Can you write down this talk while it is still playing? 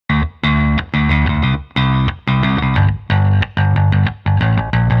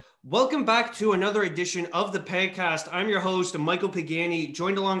Welcome back to another edition of the podcast. I'm your host, Michael Pagani,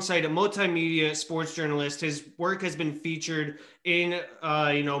 joined alongside a multimedia sports journalist. His work has been featured in,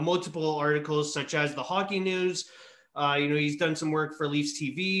 multiple articles such as the Hockey News. He's done some work for Leafs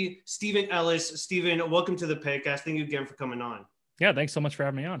TV. Stephen Ellis. Stephen, welcome to the podcast. Thank you again for coming on. Yeah, thanks so much for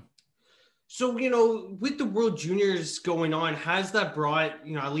having me on. So, with the World Juniors going on, has that brought,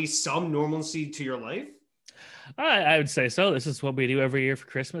 at least some normalcy to your life? I would say so. This is what we do every year for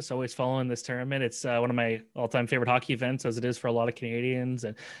Christmas, always following this tournament. It's one of my all-time favorite hockey events, as it is for a lot of Canadians.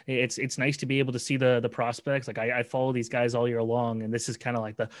 And it's nice to be able to see the prospects. Like I follow these guys all year long, and this is kind of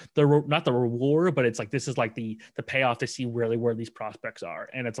like the not the reward, but it's like this is like the payoff to see really where these prospects are.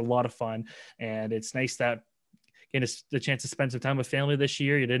 And it's a lot of fun. And it's nice that it's the chance to spend some time with family this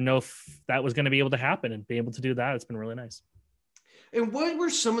year. You didn't know if that was going to be able to happen, and be able to do that. It's been really nice. And what were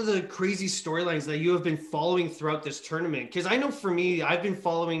some of the crazy storylines that you have been following throughout this tournament? Because I know for me, I've been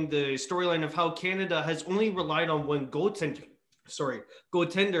following the storyline of how Canada has only relied on one goaltender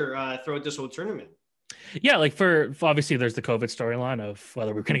throughout this whole tournament. Yeah, like for obviously there's the COVID storyline of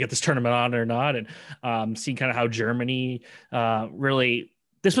whether we're going to get this tournament on or not, and seeing kind of how Germany really,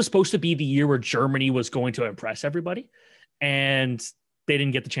 this was supposed to be the year where Germany was going to impress everybody, and they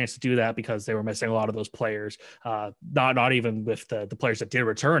didn't get the chance to do that because they were missing a lot of those players. Not even with the players that did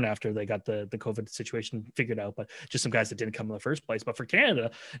return after they got the COVID situation figured out, but just some guys that didn't come in the first place. But for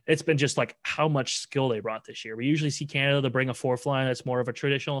Canada, it's been just like how much skill they brought this year. We usually see Canada to bring a fourth line that's more of a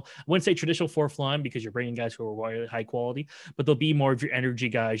traditional, I wouldn't say traditional fourth line because you're bringing guys who are really high quality, but they'll be more of your energy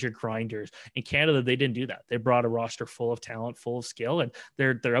guys, your grinders. In Canada, they didn't do that. They brought a roster full of talent, full of skill, and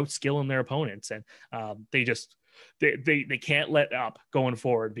they're outskilling their opponents. And they can't let up going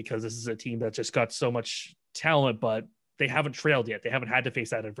forward because this is a team that just got so much talent, but they haven't trailed yet. They haven't had to face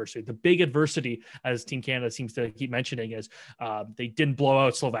that adversity. The big adversity, as Team Canada seems to keep mentioning, is they didn't blow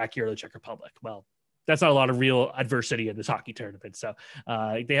out Slovakia or the Czech Republic. Well, that's not a lot of real adversity in this hockey tournament. So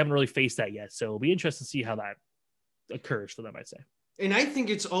they haven't really faced that yet. So it'll be interesting to see how that occurs for them, I'd say. And I think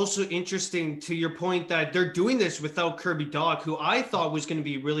it's also interesting to your point that they're doing this without Kirby Dach, who I thought was going to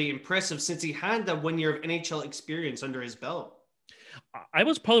be really impressive since he had that 1 year of NHL experience under his belt. I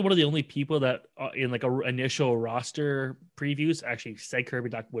was probably one of the only people that in like a initial roster previews actually said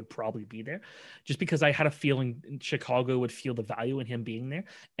Kirby Dach would probably be there, just because I had a feeling Chicago would feel the value in him being there.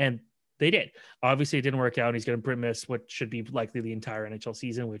 And they did. Obviously, it didn't work out. He's going to miss what should be likely the entire NHL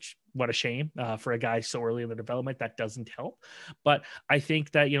season, which what a shame for a guy so early in the development. That doesn't help. But I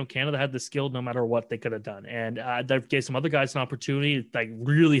think that, Canada had the skill no matter what they could have done. And that gave some other guys an opportunity, like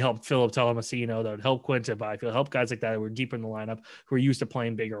really helped Philip Tomasino, that would help Quinton Byfield, help guys like that who were deeper in the lineup, who are used to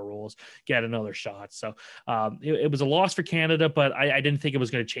playing bigger roles, get another shot. So it was a loss for Canada, but I didn't think it was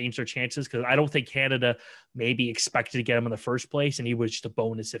going to change their chances because I don't think Canada maybe expected to get him in the first place. And he was just a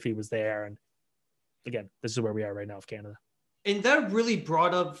bonus if he was there. And again, this is where we are right now with Canada. And that really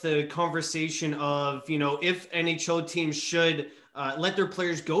brought up the conversation of, if NHL teams should let their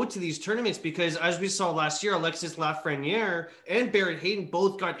players go to these tournaments, because as we saw last year, Alexis Lafreniere and Barrett Hayton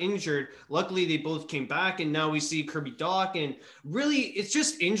both got injured. Luckily, they both came back, and now we see Kirby Dach. And really, it's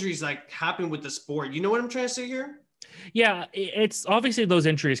just injuries that happen with the sport. You know what I'm trying to say here? Yeah, it's obviously those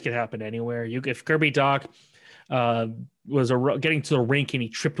injuries can happen anywhere. If Kirby Dach was getting to the rink and he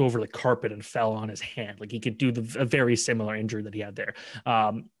tripped over the carpet and fell on his hand, like he could do a very similar injury that he had there.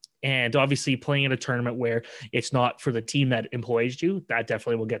 And obviously playing in a tournament where it's not for the team that employs you, that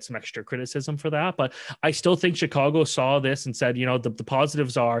definitely will get some extra criticism for that. But I still think Chicago saw this and said, the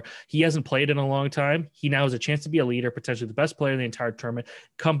positives are he hasn't played in a long time. He now has a chance to be a leader, potentially the best player in the entire tournament,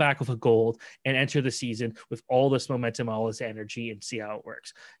 come back with a gold and enter the season with all this momentum, all this energy, and see how it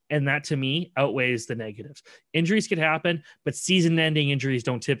works. And that to me outweighs the negatives. Injuries could happen, but season-ending injuries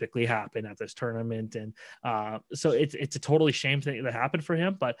don't typically happen at this tournament. And so it's a totally shame thing that happened for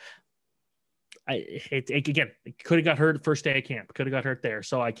him, but it could have got hurt first day of camp, could have got hurt there.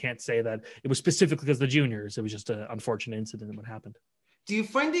 So I can't say that it was specifically because of the juniors. It was just an unfortunate incident that happened. Do you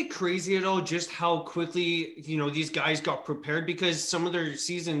find it crazy at all just how quickly, these guys got prepared? Because some of their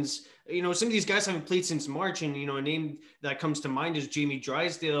seasons, some of these guys haven't played since March. And, a name that comes to mind is Jamie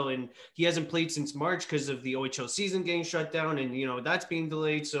Drysdale. And he hasn't played since March because of the OHL season getting shut down. And, that's being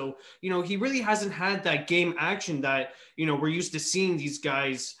delayed. So, he really hasn't had that game action that, we're used to seeing these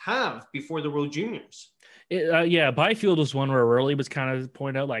guys have before the World Juniors. Byfield was one where Early was kind of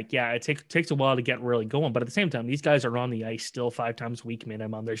pointed out, like, it takes a while to get really going. But at the same time, these guys are on the ice still 5 times a week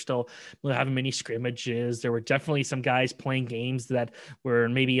minimum. They're still having many scrimmages. There were definitely some guys playing games that were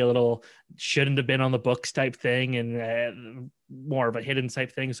maybe a little shouldn't have been on the books type thing and more of a hidden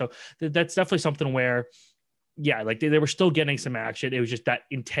type thing. So that's definitely something where yeah, like they were still getting some action. It was just that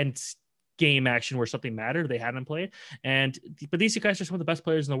intense game action where something mattered they hadn't played. But these guys are some of the best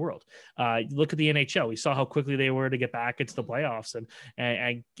players in the world. Look at the NHL. We saw how quickly they were to get back into the playoffs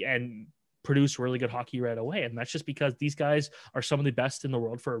and produce really good hockey right away. And that's just because these guys are some of the best in the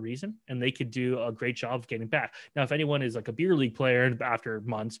world for a reason, and they could do a great job of getting back. Now, if anyone is like a beer league player after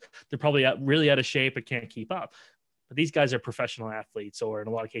months, they're probably really out of shape and can't keep up. But these guys are professional athletes, or in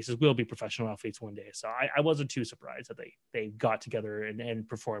a lot of cases will be professional athletes one day. So I wasn't too surprised that they got together and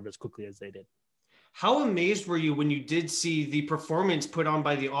performed as quickly as they did. How amazed were you when you did see the performance put on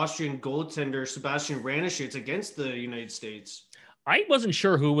by the Austrian goaltender Sebastian Ranishitz against the United States? I wasn't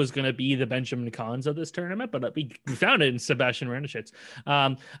sure who was going to be the Benjamin Kahns of this tournament, but we found it in Sebastian Ranishitz.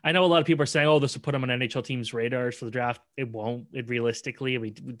 I know a lot of people are saying, "Oh, this will put him on NHL teams' radars for the draft." It won't.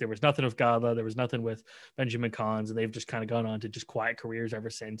 Realistically, there was nothing with Gala, there was nothing with Benjamin Kahns, and they've just kind of gone on to just quiet careers ever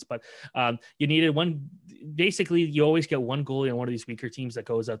since. But you needed one. Basically, you always get one goalie on one of these weaker teams that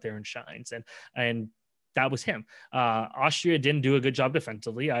goes out there and shines, and that was him. Austria didn't do a good job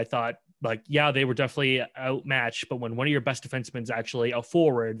defensively. I thought, like, yeah, they were definitely outmatched, but when one of your best defensemen is actually a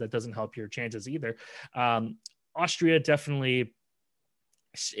forward, that doesn't help your chances either. Austria definitely,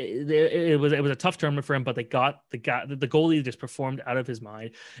 it was a tough tournament for him, but the goalie just performed out of his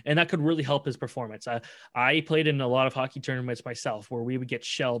mind, and that could really help his performance. I played in a lot of hockey tournaments myself where we would get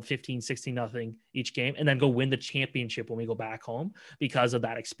shelled 15-16 each game and then go win the championship when we go back home because of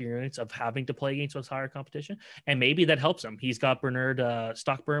that experience of having to play against those higher competition. And maybe that helps him. He's got Bernard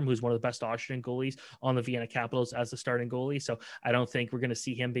Stockberm, who's one of the best Austrian goalies on the Vienna Capitals as the starting goalie. So I don't think we're going to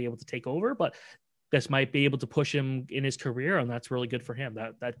see him be able to take over, but this might be able to push him in his career, and that's really good for him.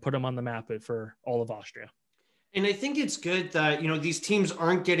 That put him on the map for all of Austria. And I think it's good that, these teams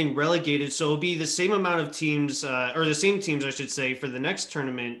aren't getting relegated. So it'll be the same amount of teams, or the same teams, I should say, for the next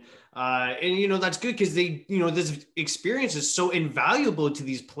tournament. And that's good because this experience is so invaluable to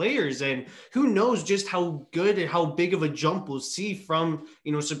these players. And who knows just how good and how big of a jump we'll see from,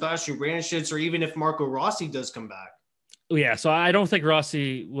 Sebastian Ranishitz, or even if Marco Rossi does come back. Yeah, so I don't think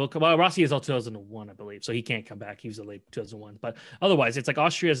Rossi will come. Well, Rossi is all 2001, I believe, so he can't come back. He was a late 2001, but otherwise, it's like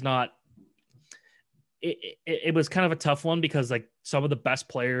Austria is not. It was kind of a tough one because like some of the best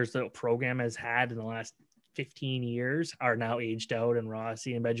players the program has had in the last 15 years are now aged out, and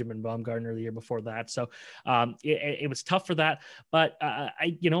Rossi and Benjamin Baumgartner the year before that. So it was tough for that, but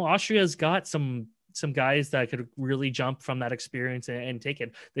Austria's got some guys that could really jump from that experience and take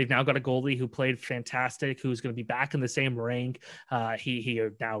it. They've now got a goalie who played fantastic, who's going to be back in the same rank. He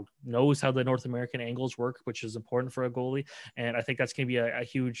now knows how the North American angles work, which is important for a goalie. And I think that's going to be a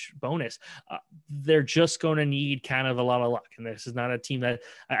huge bonus. They're just going to need kind of a lot of luck. And this is not a team that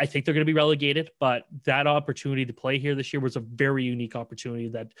I think they're going to be relegated, but that opportunity to play here this year was a very unique opportunity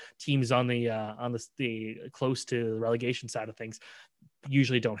that teams on the close to the relegation side of things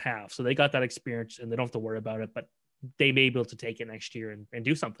usually don't have. So they got that experience and they don't have to worry about it, but they may be able to take it next year and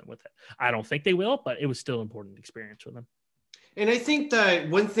do something with it. I don't think they will, but it was still an important experience for them. And I think that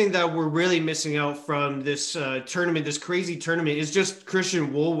one thing that we're really missing out from this tournament, this crazy tournament, is just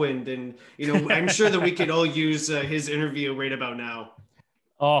Christian Wohlwend. And, I'm sure that we could all use his interview right about now.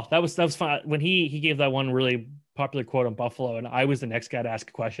 Oh, that was fun. When he gave that one really popular quote on Buffalo, and I was the next guy to ask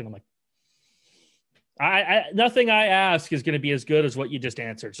a question. I'm like, nothing I ask is going to be as good as what you just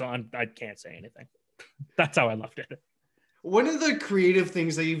answered. So I can't say anything. That's how I left it. One of the creative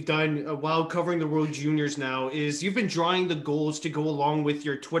things that you've done while covering the World Juniors now is you've been drawing the goals to go along with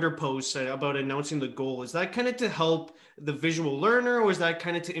your Twitter posts about announcing the goal. Is that kind of to help the visual learner, or is that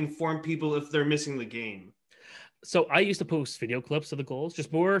kind of to inform people if they're missing the game? So I used to post video clips of the goals,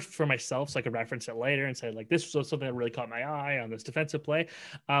 just more for myself, so I could reference it later and say, like, this was something that really caught my eye on this defensive play.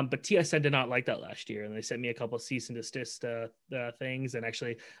 But TSN did not like that last year, and they sent me a couple of cease and desist things, and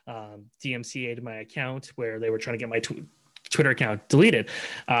actually DMCA'd my account where they were trying to get my Twitter account deleted.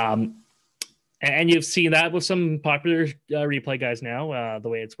 And you've seen that with some popular replay guys now, the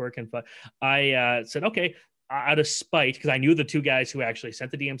way it's working. But I said, okay, out of spite, because I knew the two guys who actually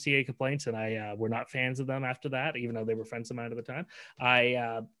sent the DMCA complaints, and I were not fans of them after that, even though they were friends of mine at the time.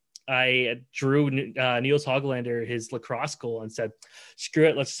 I drew Niels Hoglander his lacrosse goal and said, screw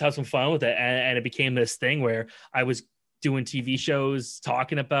it, let's just have some fun with it. And it became this thing where I was doing TV shows,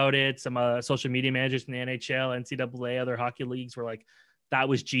 talking about it. Some social media managers in the NHL, NCAA, other hockey leagues were like, that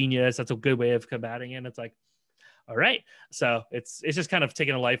was genius. That's a good way of combating it. And it's like, all right. So it's just kind of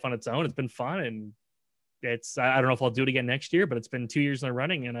taken a life on its own. It's been fun, and I don't know if I'll do it again next year, but it's been 2 years in a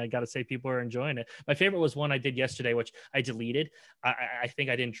running, and I got to say people are enjoying it. My favorite was one I did yesterday, which I deleted. I think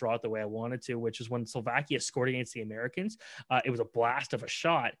I didn't draw it the way I wanted to, which is when Slovakia scored against the Americans. It was a blast of a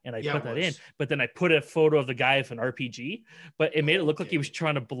shot, and I put that in, but then I put a photo of the guy with an RPG, but it made it look like he was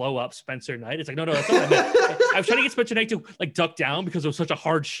trying to blow up Spencer Knight. It's like, no, that's not what I meant. I was trying to get Spencer Knight to like duck down because it was such a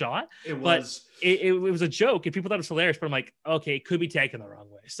hard shot. It was a joke, and people thought it was hilarious, but I'm like, okay, it could be taken the wrong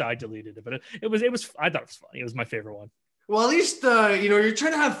way, so I deleted it. But it was I thought it was funny. It was my favorite one. Well, at least you're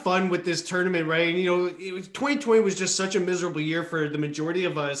trying to have fun with this tournament, right? And 2020 was just such a miserable year for the majority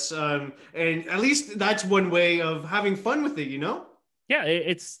of us, and at least that's one way of having fun with it. Yeah,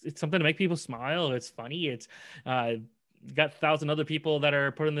 it's something to make people smile. It's funny. It's got 1,000 other people that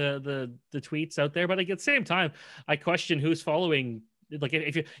are putting the tweets out there, but like, at the same time, I question who's following. Like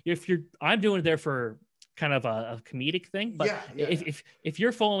if you're I'm doing it there for kind of a comedic thing, but if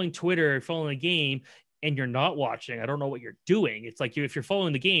you're following Twitter, following the game, and you're not watching, I don't know what you're doing. It's like if you're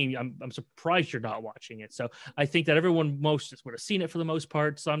following the game, I'm surprised you're not watching it. So I think that everyone most would have seen it for the most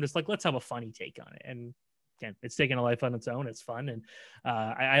part. So I'm just like, let's have a funny take on it. And again, it's taking a life on its own. It's fun, and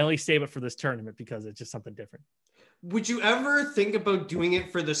I only save it for this tournament because it's just something different. Would you ever think about doing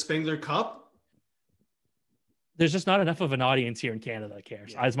it for the Spengler Cup? There's just not enough of an audience here in Canada that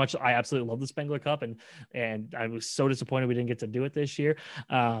cares. As much I absolutely love the Spengler Cup, and I was so disappointed we didn't get to do it this year.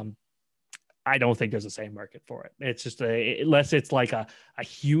 I don't think there's the same market for it. It's just unless it's like a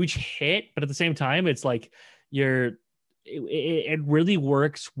huge hit, but at the same time, it's like it really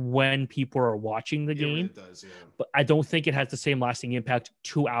works when people are watching the game. It really does, yeah. But I don't think it has the same lasting impact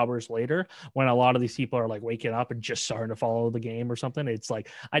 2 hours later when a lot of these people are like waking up and just starting to follow the game or something. It's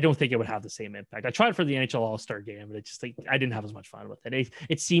like, I don't think it would have the same impact. I tried for the NHL All-Star game, but it's just like, I didn't have as much fun with it.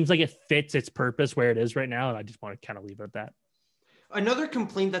 It seems like it fits its purpose where it is right now. And I just want to kind of leave it at that. Another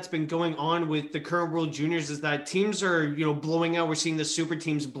complaint that's been going on with the current World Juniors is that teams are, blowing out. We're seeing the super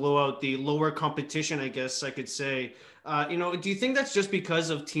teams blow out the lower competition, I guess I could say. Do you think that's just because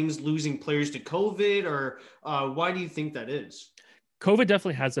of teams losing players to COVID, or why do you think that is? COVID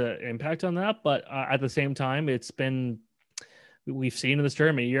definitely has an impact on that, but at the same time, we've seen in this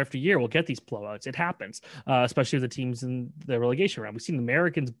tournament year after year, we'll get these blowouts. It happens, especially with the teams in the relegation round. We've seen the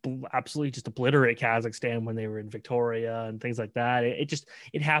Americans absolutely just obliterate Kazakhstan when they were in Victoria and things like that.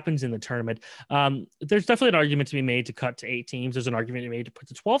 It happens in the tournament. There's definitely an argument to be made to cut to 8 teams. There's an argument to be made to put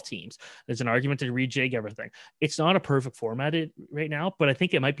to 12 teams. There's an argument to rejig everything. It's not a perfect format right now, but I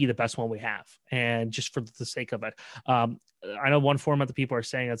think it might be the best one we have. And just for the sake of it, I know one format that people are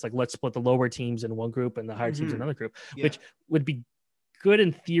saying it's like, let's split the lower teams in one group and the higher teams in another group, which would be good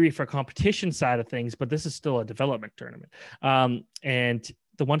in theory for competition side of things, but this is still a development tournament. And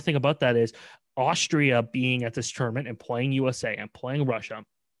the one thing about that is Austria being at this tournament and playing USA and playing Russia,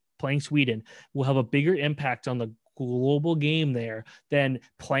 playing Sweden will have a bigger impact on the global game there than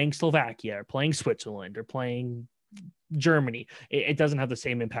playing Slovakia or playing Switzerland or playing Germany. It doesn't have the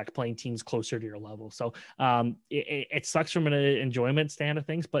same impact playing teams closer to your level. So it sucks from an enjoyment stand of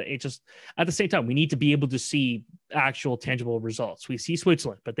things, but it just, at the same time, we need to be able to see actual tangible results. We see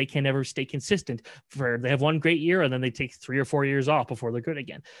Switzerland, but they can never stay consistent. They have one great year and then they take 3 or 4 years off before they're good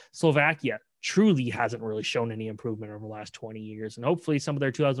again. Slovakia truly hasn't really shown any improvement over the last 20 years. And hopefully some of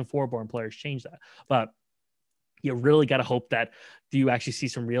their 2004 born players change that. But you really got to hope that you actually see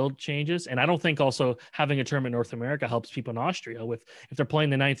some real changes. And I don't think also having a tournament in North America helps people in Austria with, if they're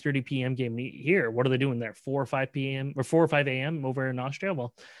playing the 9:30 p.m. game here, what are they doing there? 4 or 5 p.m. or 4 or 5 a.m. over in Austria?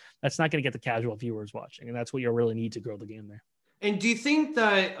 Well, that's not going to get the casual viewers watching. And that's what you really need to grow the game there. And do you think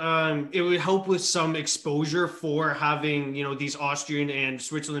that it would help with some exposure for having, these Austrian and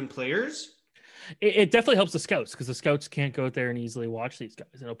Switzerland players? It definitely helps the scouts because the scouts can't go out there and easily watch these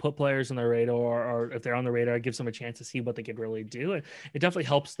guys. Put players on their radar, or if they're on the radar, it gives them a chance to see what they could really do. And it definitely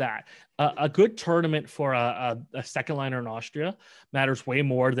helps that. A good tournament for a second liner in Austria matters way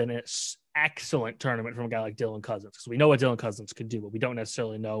more than an excellent tournament from a guy like Dylan Cousins, because we know what Dylan Cousins could do, but we don't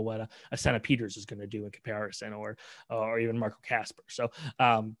necessarily know what a Senna Peters is going to do in comparison, or even Marco Kasper. So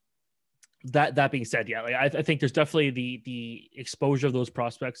that being said, yeah, like I think there's definitely the exposure of those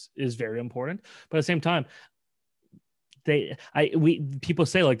prospects is very important, but at the same time, people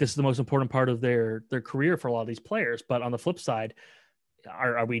say like this is the most important part of their career for a lot of these players. But on the flip side,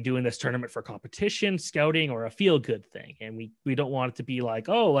 are we doing this tournament for competition, scouting, or a feel good thing? And we don't want it to be like,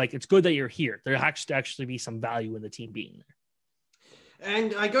 oh, like it's good that you're here. There has to actually be some value in the team being there.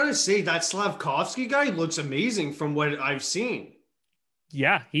 And I gotta say that Slavkovsky guy looks amazing from what I've seen.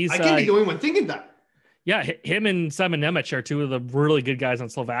 Yeah, I can't be the only one thinking that. Yeah, him and Simon Nemec are two of the really good guys on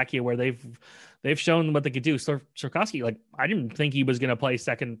Slovakia, where they've shown what they could do. So Sarkowski, like, I didn't think he was going to play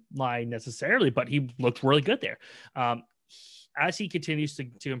second line necessarily, but he looked really good there. As he continues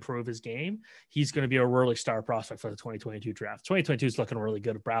to improve his game, he's going to be a really star prospect for the 2022 draft. 2022 is looking really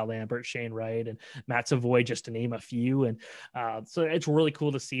good. Brad Lambert, Shane Wright, and Matt Savoy, just to name a few. And so it's really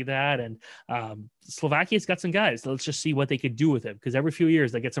cool to see that. And Slovakia's got some guys. Let's just see what they could do with him, because every few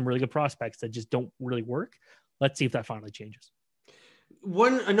years they get some really good prospects that just don't really work. Let's see if that finally changes.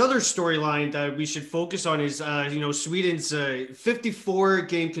 Another storyline that we should focus on is Sweden's 54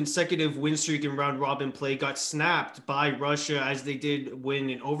 game consecutive win streak in round robin play got snapped by Russia as they did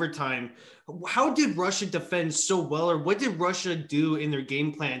win in overtime. How did Russia defend so well, or what did Russia do in their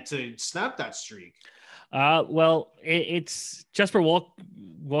game plan to snap that streak? Well, it's Jesper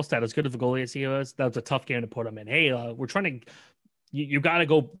Wallstedt, as good of a goalie as he was. That was a tough game to put him in. Hey, we're trying to. You got to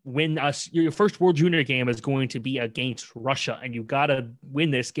go win us. Your first World Junior game is going to be against Russia, and you got to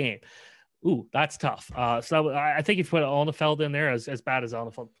win this game. Ooh, that's tough. So I think if you put Alnefeld in there, as bad as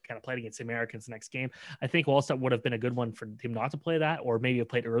Alnefeld kind of played against the Americans next game, I think Wallstedt would have been a good one for him not to play that, or maybe have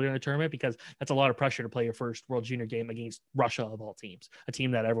played earlier in the tournament, because that's a lot of pressure to play your first World Junior game against Russia of all teams, a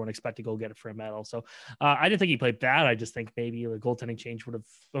team that everyone expected to go get it for a medal. So I didn't think he played bad. I just think maybe the goaltending change would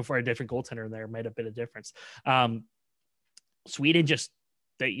have, for a different goaltender in there, might have been a difference. Sweden just,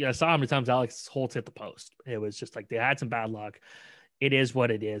 I saw how many times Alex Holtz hit the post. It was just like they had some bad luck. It is what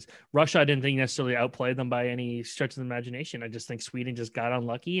it is. Russia, I didn't think necessarily outplayed them by any stretch of the imagination. I just think Sweden just got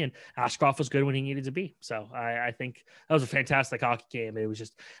unlucky, and Ashcroft was good when he needed to be. So I think that was a fantastic hockey game. It was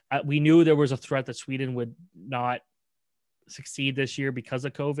just, we knew there was a threat that Sweden would not succeed this year because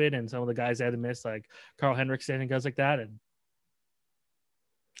of COVID and some of the guys they had to miss, like Carl Henriksson and guys like that. And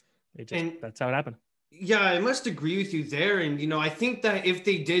that's how it happened. Yeah, I must agree with you there. And, I think that if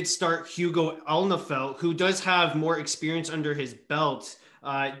they did start Hugo Alnefelt, who does have more experience under his belt,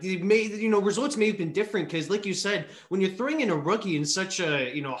 results may have been different, because like you said, when you're throwing in a rookie in such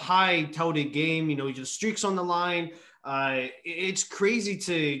a, high touted game, your streaks on the line, it's crazy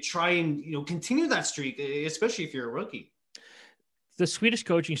to try and, continue that streak, especially if you're a rookie. The Swedish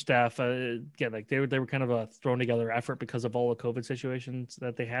coaching staff, again, like they were kind of a thrown together effort because of all the COVID situations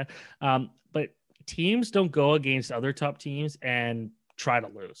that they had. But teams don't go against other top teams and try to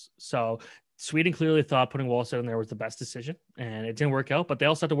lose. So Sweden clearly thought putting Wallstedt in there was the best decision, and it didn't work out. But they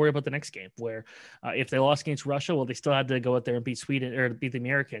also had to worry about the next game, where if they lost against Russia, well, they still had to go out there and beat Sweden, or beat the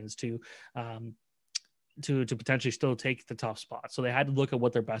Americans to potentially still take the top spot. So they had to look at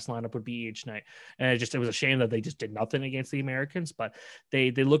what their best lineup would be each night. And it was a shame that they just did nothing against the Americans, but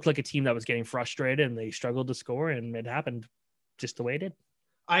they looked like a team that was getting frustrated, and they struggled to score, and it happened just the way it did.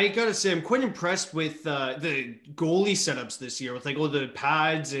 I gotta say, I'm quite impressed with the goalie setups this year, with like all the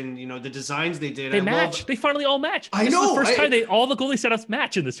pads and the designs they did. They finally all match. I know. This is the first time all the goalie setups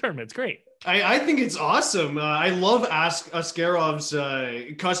match in this tournament. It's great. I think it's awesome. I love Ascarov's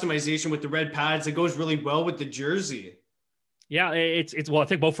customization with the red pads. It goes really well with the jersey. Yeah, it's well, I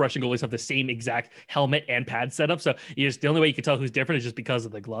think both Russian goalies have the same exact helmet and pad setup. So the only way you can tell who's different is just because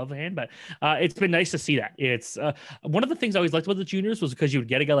of the glove hand. But it's been nice to see that. It's one of the things I always liked about the juniors was because you would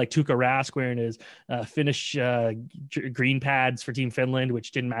get a guy like Tuukka Rask wearing his Finnish green pads for Team Finland,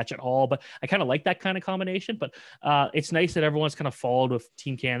 which didn't match at all. But I kind of like that kind of combination. But it's nice that everyone's kind of followed with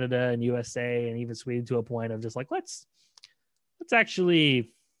Team Canada and USA and even Sweden to a point of just like, let's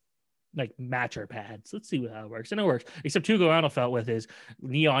actually like match our pads. Let's see how it works. And it works. Except Hugo Alnefelt with his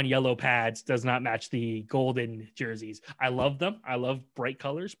neon yellow pads does not match the golden jerseys. I love them. I love bright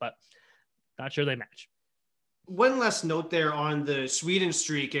colors, but not sure they match. One last note there on the Sweden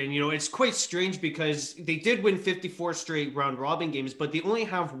streak. And, it's quite strange because they did win 54 straight round robin games, but they only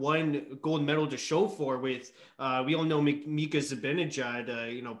have one gold medal to show for with, we all know Mika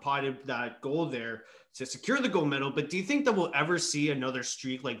Zibanejad, potted that goal there to secure the gold medal. But do you think that we'll ever see another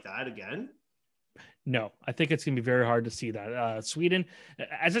streak like that again? No, I think it's going to be very hard to see that. Sweden,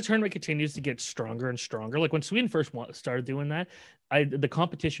 as the tournament continues to get stronger and stronger, like when Sweden first started doing that, the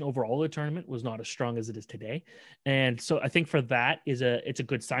competition overall of the tournament was not as strong as it is today. And so I think for that it's a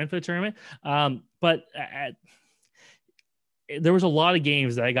good sign for the tournament. But there was a lot of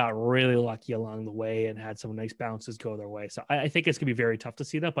games that I got really lucky along the way and had some nice bounces go their way. So I think it's going to be very tough to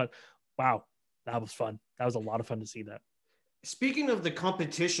see that, but wow, that was fun. That was a lot of fun to see that. Speaking of the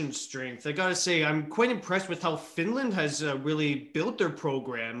competition strength, I got to say, I'm quite impressed with how Finland has really built their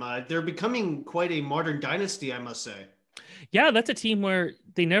program. They're becoming quite a modern dynasty, I must say. Yeah, that's a team where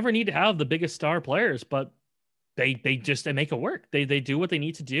they never need to have the biggest star players, but they make it work. They do what they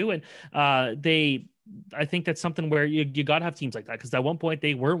need to do. And I think that's something where you got to have teams like that, because at one point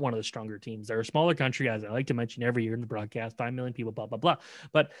they weren't one of the stronger teams. They're a smaller country, as I like to mention every year in the broadcast, 5 million people, blah, blah, blah.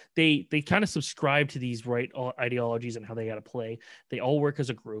 But they kind of subscribe to these right ideologies and how they got to play. They all work as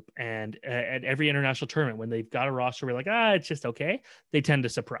a group. And at every international tournament, when they've got a roster, we're like, it's just okay, they tend to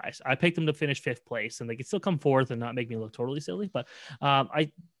surprise. I picked them to finish 5th place, and they can still come fourth and not make me look totally silly. But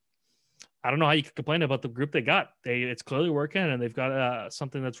I don't know how you could complain about the group they got. It's clearly working, and they've got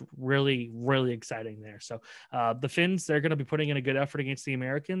something that's really, really exciting there. So the Finns, they're going to be putting in a good effort against the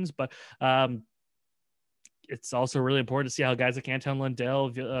Americans, but it's also really important to see how guys like Anton Lundell,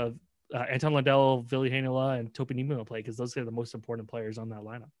 Ville Heinola, and Topi Niemela play, because those are the most important players on that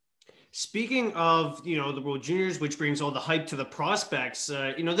lineup. Speaking of, the World Juniors, which brings all the hype to the prospects,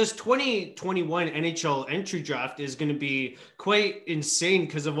 this 2021 NHL entry draft is going to be quite insane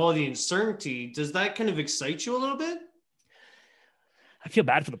because of all the uncertainty. Does that kind of excite you a little bit? I feel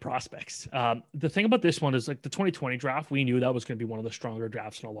bad for the prospects. The thing about this one is, like, the 2020 draft, we knew that was going to be one of the stronger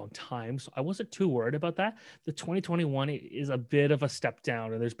drafts in a long time. So I wasn't too worried about that. The 2021 is a bit of a step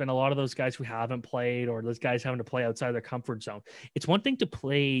down. And there's been a lot of those guys who haven't played, or those guys having to play outside their comfort zone. It's one thing to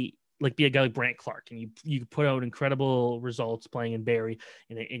play, like, be a guy like Brandt Clarke, and you put out incredible results playing in Barrie,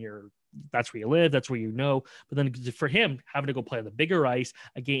 in your, that's where you live, that's where but then for him, having to go play on the bigger ice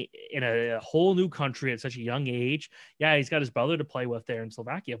again in a whole new country at such a young age. Yeah, he's got his brother to play with there in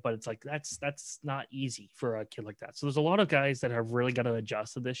Slovakia, but it's like that's not easy for a kid like that. So there's a lot of guys that have really got to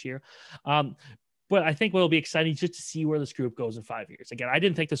adjust to this year. But I think what'll be exciting just to see where this group goes in 5 years. Again, I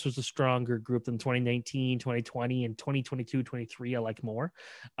didn't think this was a stronger group than 2019, 2020, and 2022, 23. I like more.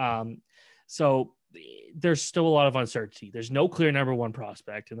 So there's still a lot of uncertainty. There's no clear number one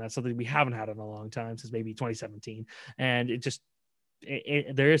prospect, and that's something we haven't had in a long time, since maybe 2017. And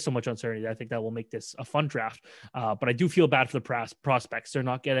there is so much uncertainty that I think that will make this a fun draft. But I do feel bad for the prospects. They're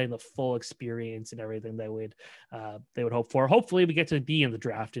not getting the full experience and everything they would hope for. Hopefully we get to be in the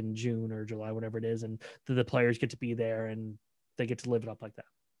draft in June or July, whatever it is, and the players get to be there and they get to live it up like that.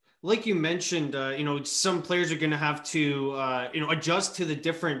 Like you mentioned, some players are going to have to, adjust to the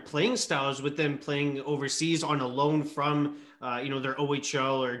different playing styles with them playing overseas on a loan from, their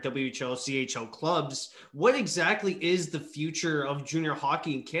OHL or WHL, CHL clubs. What exactly is the future of junior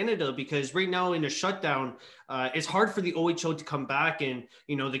hockey in Canada? Because right now in a shutdown, it's hard for the OHL to come back. And,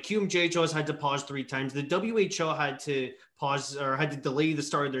 the QMJHL has had to pause 3 times. The WHL had to pause or had to delay the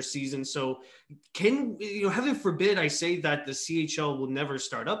start of their season. So heaven forbid I say that the CHL will never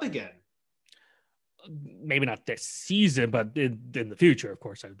start up again. Maybe not this season, but in the future, of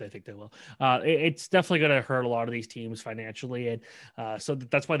course, I think they will. It's definitely going to hurt a lot of these teams financially. And so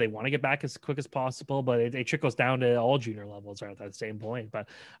that's why they want to get back as quick as possible. But it trickles down to all junior levels at that same point. But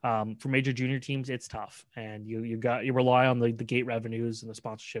for major junior teams, it's tough. And you rely on the gate revenues and the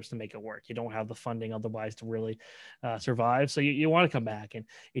sponsorships to make it work. You don't have the funding otherwise to really survive. So you want to come back. And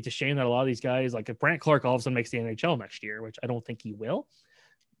it's a shame that a lot of these guys, like if Brandt Clarke all of a sudden makes the NHL next year, which I don't think he will,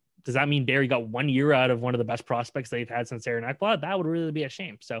 does that mean Barrie got 1 year out of one of the best prospects they've had since Aaron Ekblad? That would really be a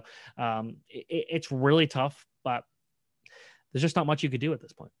shame. So it's really tough, but there's just not much you could do at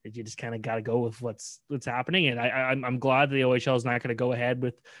this point. You just kind of got to go with what's happening. And I'm glad the OHL is not going to go ahead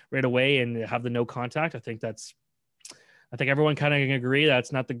with right away and have the no contact. I think everyone kind of can agree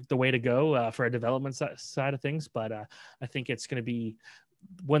that's not the way to go for a development side of things. But I think it's going to be,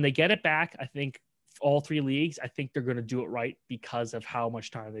 when they get it back, I think all 3 leagues, I think they're going to do it right because of how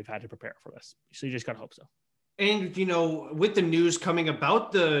much time they've had to prepare for this. So you just got to hope so. And, with the news coming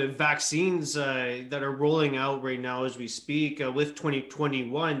about the vaccines that are rolling out right now as we speak with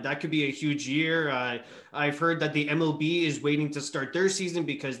 2021, that could be a huge year. I've heard that the MLB is waiting to start their season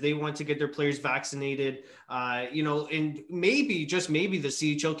because they want to get their players vaccinated, and maybe, just maybe, the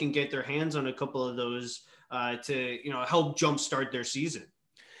CHL can get their hands on a couple of those to, help jumpstart their season.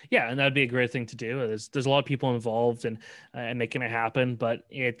 Yeah, and that'd be a great thing to do. There's a lot of people involved and making it happen, but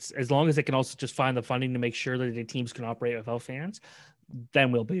it's, as long as they can also just find the funding to make sure that the teams can operate without fans,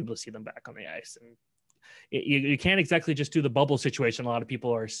 then we'll be able to see them back on the ice. And you can't exactly just do the bubble situation a lot of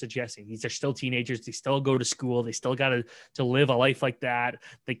people are suggesting. These are still teenagers. They still go to school. They still got to live a life like that.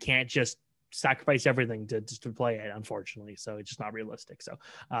 They can't just sacrifice everything to play it, unfortunately. So it's just not realistic. So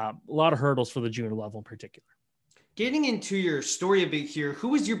a lot of hurdles for the junior level in particular. Getting into your story a bit here, who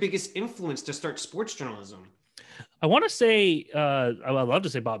was your biggest influence to start sports journalism? I want to say, I'd love to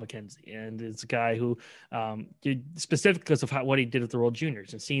say Bob McKenzie, and it's a guy who did specific because of what he did with the World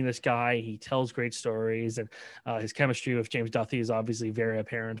Juniors. And seeing this guy, he tells great stories, and his chemistry with James Duthie is obviously very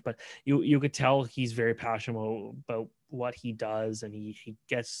apparent. But you could tell he's very passionate about what he does, and he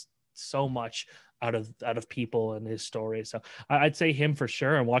gets so much out of people and his story. So I'd say him for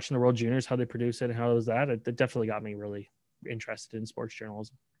sure. And watching the World Juniors, how they produce it and how it was that, it definitely got me really interested in sports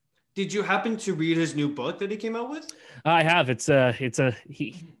journalism. Did you happen to read his new book that he came out with? I have.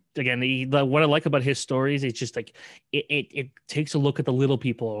 What I like about his stories, it's just like it takes a look at the little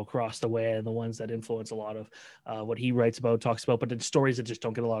people across the way and the ones that influence a lot of what he writes about, talks about, but the stories that just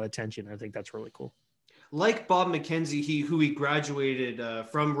don't get a lot of attention. I think that's really cool. Like Bob McKenzie, he graduated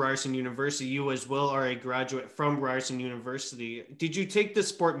from Ryerson University. You as well are a graduate from Ryerson University. Did you take the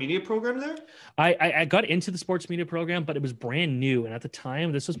sport media program there? I got into the sports media program, but it was brand new. And at the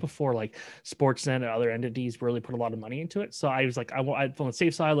time, this was before like Sportsnet and other entities really put a lot of money into it. So I was like, on the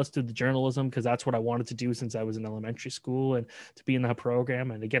safe side, let's do the journalism because that's what I wanted to do since I was in elementary school and to be in that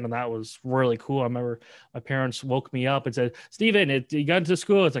program. And again, and that was really cool. I remember my parents woke me up and said, Steven, you got into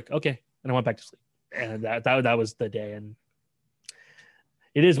school. It's like, okay. And I went back to sleep. And that was the day, and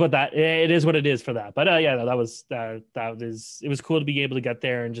it is what it is for that. But it was cool to be able to get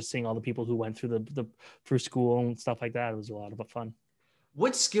there and just seeing all the people who went through through school and stuff like that. It was a lot of fun.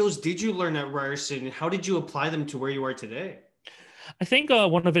 What skills did you learn at Ryerson? How did you apply them to where you are today? I think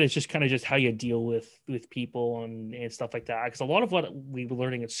one of it is just kind of just how you deal with people and stuff like that. Because a lot of what we were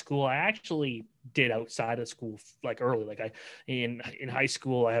learning at school, I actually did outside of school, like early. Like in high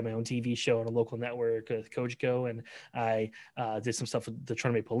school, I had my own TV show on a local network with Coach Go, and I did some stuff with the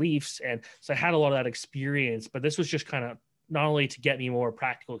Toronto Maple Leafs, and so I had a lot of that experience. But this was just kind of not only to get me more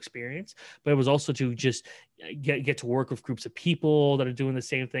practical experience, but it was also to just get to work with groups of people that are doing the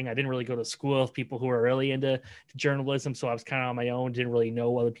same thing. I didn't really go to school with people who are really into journalism, so I was kind of on my own, didn't really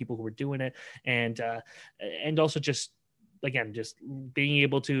know other people who were doing it. And also just, again, just being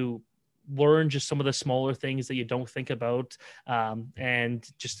able to learn just some of the smaller things that you don't think about, and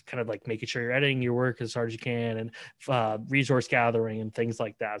just kind of like making sure you're editing your work as hard as you can, and resource gathering and things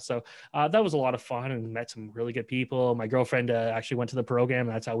like that. So that was a lot of fun and met some really good people. My girlfriend actually went to the program,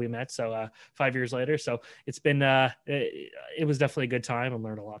 and that's how we met. So 5 years later, so it's been it was definitely a good time and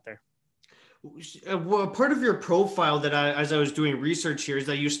learned a lot there. Well, part of your profile that as I was doing research here, is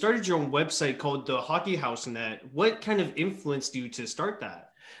that you started your own website called the Hockey House Net. What kind of influenced you to start that?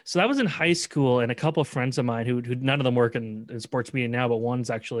 So that was in high school, and a couple of friends of mine who none of them work in sports media now, but one's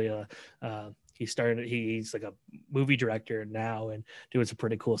actually he's like a movie director now and doing some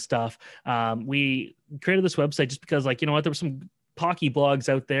pretty cool stuff. We created this website just because, like, you know what, there were some hockey blogs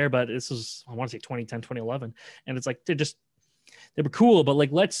out there, but this was, I want to say 2010, 2011. And it's like, they were cool, but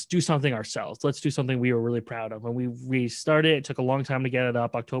like, let's do something ourselves. Let's do something we were really proud of. And we started, it took a long time to get it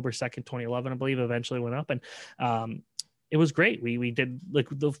up. October 2nd, 2011, I believe, eventually went up. And, it was great. We did, like,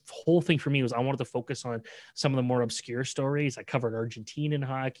 the whole thing for me was I wanted to focus on some of the more obscure stories. I covered Argentinian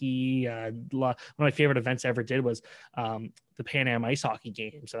hockey. One of my favorite events I ever did was the Pan Am ice hockey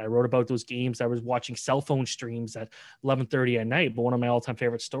games. And I wrote about those games. I was watching cell phone streams at 11:30 at night. But one of my all-time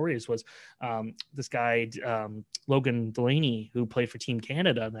favorite stories was this guy, Logan Delaney, who played for Team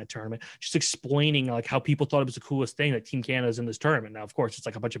Canada in that tournament, just explaining like how people thought it was the coolest thing that Team Canada is in this tournament. Now, of course, it's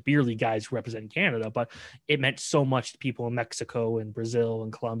like a bunch of beer league guys who represent Canada, but it meant so much to people in Mexico and Brazil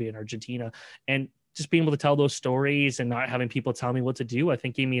and Colombia and Argentina. And just being able to tell those stories and not having people tell me what to do, I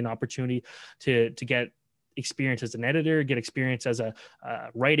think gave me an opportunity to get experience as an editor, get experience as a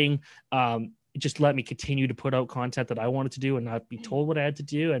writing. It just let me continue to put out content that I wanted to do and not be told what I had to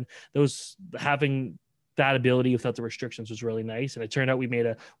do. And having that ability without the restrictions was really nice. And it turned out we made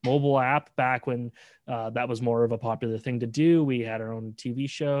a mobile app back when that was more of a popular thing to do. We had our own TV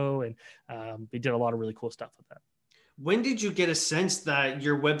show, and we did a lot of really cool stuff with that. When did you get a sense that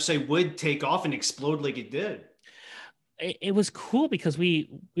your website would take off and explode like it did? It was cool because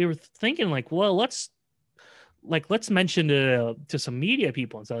we were thinking like, well, let's mention to some media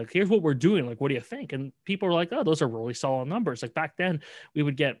people and say, like, here's what we're doing. Like, what do you think? And people were like, oh, those are really solid numbers. Like back then we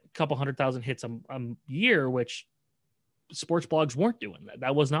would get a couple 100,000 hits a year, which sports blogs weren't doing.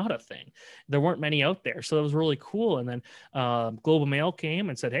 That was not a thing. There weren't many out there. So that was really cool. And then Global Mail came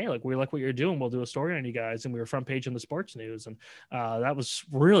and said, hey, like, we like what you're doing. We'll do a story on you guys. And we were front page in the sports news. And that was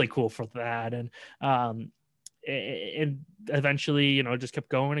really cool for that. And eventually, you know, just kept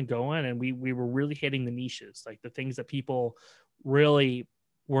going and going. And we were really hitting the niches, like the things that people really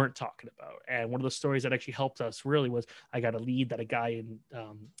weren't talking about. And one of the stories that actually helped us really was I got a lead that a guy in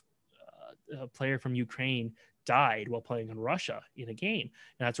a player from Ukraine died while playing in Russia in a game.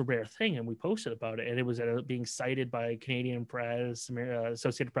 And that's a rare thing. And we posted about it, and it was being cited by Canadian press,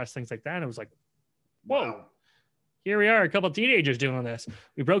 Associated Press, things like that. And it was like, whoa. Wow. Here we are, a couple of teenagers doing this.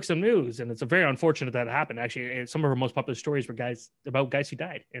 We broke some news, and it's a very unfortunate that it happened. Actually, some of our most popular stories were guys who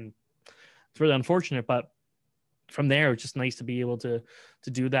died, and it's really unfortunate. But from there, it's just nice to be able to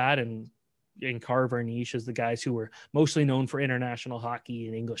do that and carve our niche as the guys who were mostly known for international hockey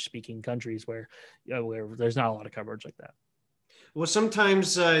in English speaking countries where there's not a lot of coverage like that. Well,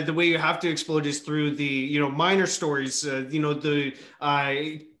 sometimes the way you have to explode is through the, minor stories, the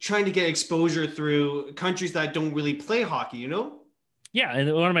trying to get exposure through countries that don't really play hockey. Yeah,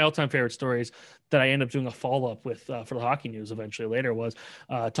 and one of my all-time favorite stories that I ended up doing a follow-up with for the Hockey News eventually later was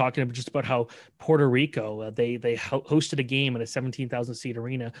talking just about how Puerto Rico, they hosted a game in a 17,000 seat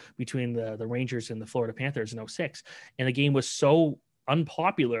arena between the Rangers and the Florida Panthers in 06. And the game was so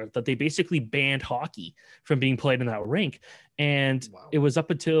unpopular that they basically banned hockey from being played in that rink. And It was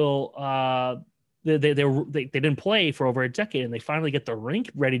up until they didn't play for over a decade, and they finally get the rink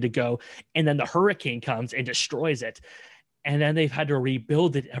ready to go. And then the hurricane comes and destroys it. And then they've had to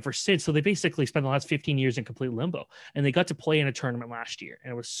rebuild it ever since. So they basically spent the last 15 years in complete limbo. And they got to play in a tournament last year.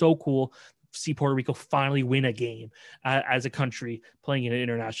 And it was so cool to see Puerto Rico finally win a game as a country playing in an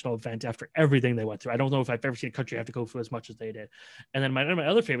international event after everything they went through. I don't know if I've ever seen a country have to go through as much as they did. And then my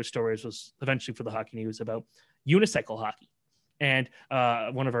other favorite stories was eventually for the Hockey News about unicycle hockey. And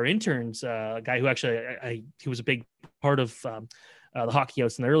one of our interns, a guy who actually, he was a big part of the Hockey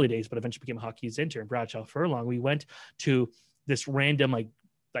House in the early days, but eventually became a Hockey's intern, Bradshaw Furlong. We went to this random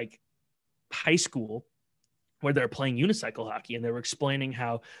like high school where they're playing unicycle hockey, and they were explaining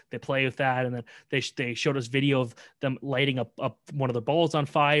how they play with that. And then they showed us video of them lighting up one of the balls on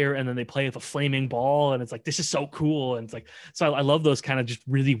fire, and then they play with a flaming ball. And it's like, this is so cool. And it's like, so I love those kind of just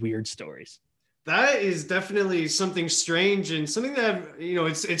really weird stories. That is definitely something strange and something that,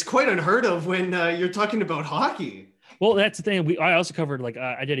 it's quite unheard of when you're talking about hockey. Well, that's the thing. I also covered, like,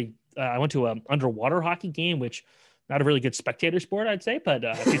 I went to an underwater hockey game, which not a really good spectator sport, I'd say, but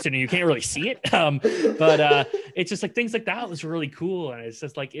considering you can't really see it. But it's just like things like that was really cool. And it's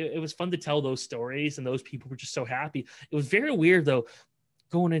just like, it was fun to tell those stories, and those people were just so happy. It was very weird though,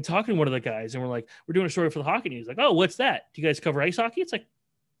 going and talking to one of the guys, and we're like, we're doing a story for the Hockey News. Like, oh, what's that? Do you guys cover ice hockey? It's like,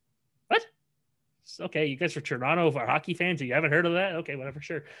 what? Okay, you guys are Toronto are hockey fans. You haven't heard of that? Okay, whatever,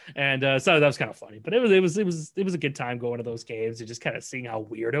 sure. And so that was kind of funny, but it was a good time going to those games and just kind of seeing how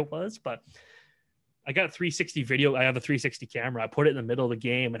weird it was. But I got a 360 video. I have a 360 camera. I put it in the middle of the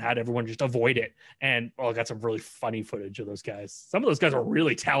game and had everyone just avoid it. And I got some really funny footage of those guys. Some of those guys are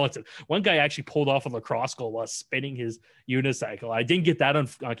really talented. One guy actually pulled off a lacrosse goal while spinning his unicycle. I didn't get that on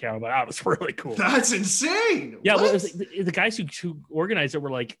camera, but that was really cool. That's insane. Yeah, well, the guys who organized it were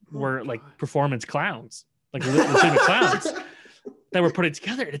like performance clowns, like legitimate clowns that were putting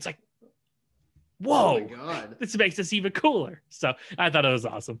together. And it's like, whoa, oh my God, this makes this even cooler. So I thought it was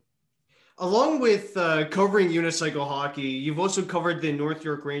awesome. Along with covering unicycle hockey, you've also covered the North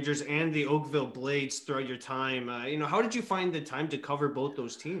York Rangers and the Oakville Blades throughout your time. How did you find the time to cover both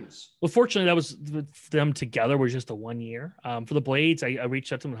those teams? Well, fortunately, that was them together was just a 1 year. For the Blades, I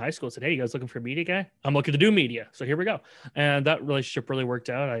reached out to them in high school and said, hey, you guys looking for a media guy? I'm looking to do media. So here we go. And that relationship really worked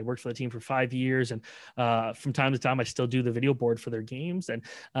out. I worked for the team for 5 years. And from time to time, I still do the video board for their games. And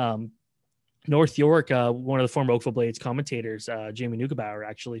North York, one of the former Oakville Blades commentators, Jamie Neugebauer,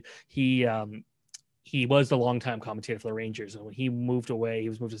 actually, he was the longtime commentator for the Rangers. And when he moved away, he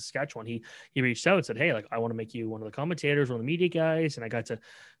was moved to Saskatchewan. He reached out and said, hey, like, I want to make you one of the commentators, one of the media guys. And I got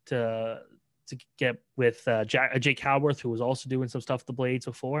to get with Jake Howarth, who was also doing some stuff with the Blades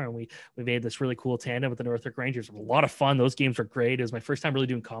before, and we made this really cool tandem with the North York Rangers. It was a lot of fun. Those games were great. It was my first time really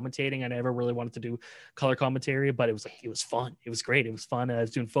doing commentating. I never really wanted to do color commentary, but it was fun. It was great. It was fun. I was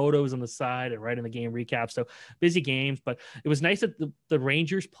doing photos on the side and writing the game recap. So busy games, but it was nice that the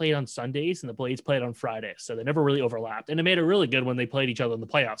Rangers played on Sundays and the Blades played on Fridays, so they never really overlapped. And it made it really good when they played each other in the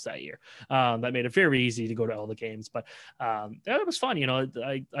playoffs that year. That made it very easy to go to all the games. But it was fun.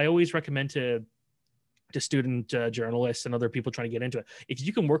 I always recommend to student journalists and other people trying to get into it, if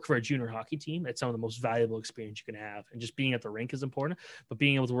you can work for a junior hockey team, it's some of the most valuable experience you can have. And just being at the rink is important, but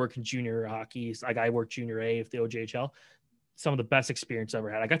being able to work in junior hockey, like I worked junior A of the OJHL, some of the best experience I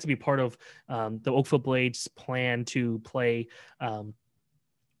ever had. I got to be part of the Oakville Blades plan to play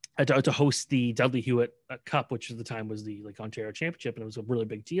to host the Dudley Hewitt Cup, which at the time was the Ontario Championship, and it was a really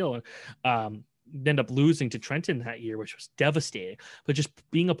big deal. End up losing to Trenton that year, which was devastating. But just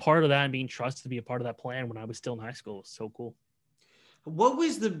being a part of that and being trusted to be a part of that plan when I was still in high school was so cool. What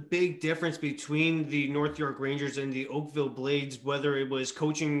was the big difference between the North York Rangers and the Oakville Blades, whether it was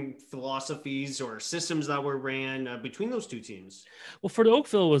coaching philosophies or systems that were ran between those two teams? Well, for the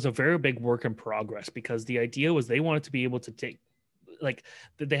Oakville, it was a very big work in progress, because the idea was they wanted to be able to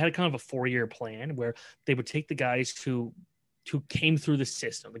they had kind of a 4-year plan where they would take the guys who who came through the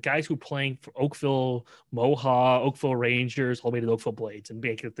system, the guys who were playing for Oakville Mohawk, Oakville Rangers, all the way to the Oakville Blades, and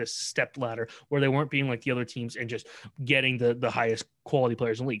make it this step ladder where they weren't being like the other teams and just getting the highest quality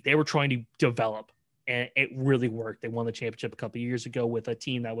players in the league. They were trying to develop, and it really worked. They won the championship a couple of years ago with a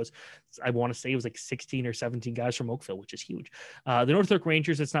team that was, I want to say it was like 16 or 17 guys from Oakville, which is huge. The North York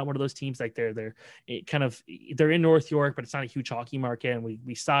Rangers, it's not one of those teams like they're in North York, but it's not a huge hockey market. And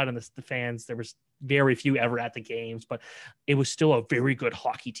we saw it in the fans. There was very few ever at the games, but it was still a very good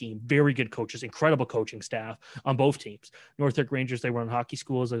hockey team, very good coaches, incredible coaching staff on both teams. North York Rangers, they run hockey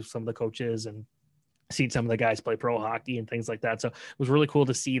schools of some of the coaches, and seen some of the guys play pro hockey and things like that. So it was really cool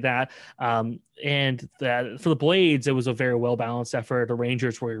to see that. And that for the Blades, it was a very well-balanced effort. The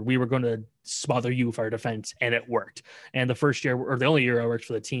Rangers we were going to smother you with our defense, and it worked. And the first year, or the only year I worked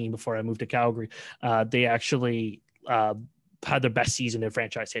for the team before I moved to Calgary, they actually had their best season in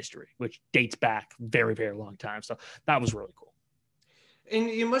franchise history, which dates back very, very long time. So that was really cool. And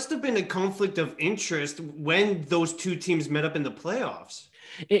it must have been a conflict of interest when those two teams met up in the playoffs.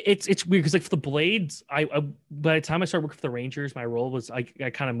 It's weird because like for the Blades, I by the time I started working for the Rangers, my role was I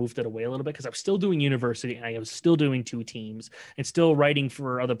kind of moved it away a little bit because I was still doing university and I was still doing two teams and still writing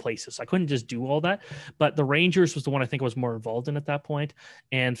for other places. So I couldn't just do all that. But the Rangers was the one I think I was more involved in at that point.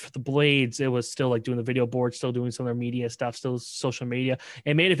 And for the Blades, it was still like doing the video board, still doing some of their media stuff, still social media.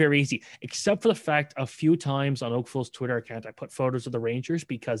 It made it very easy, except for the fact a few times on Oakville's Twitter account, I put photos of the Rangers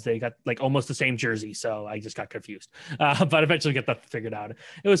because they got like almost the same jersey. So I just got confused. But eventually get that figured out.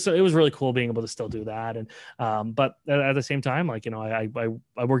 It was really cool being able to still do that. And but at the same time, like, you know,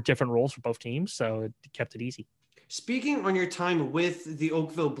 I worked different roles for both teams, so it kept it easy. Speaking on your time with the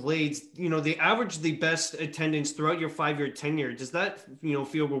Oakville Blades, you know, they averaged the best attendance throughout your 5-year tenure. Does that, you know,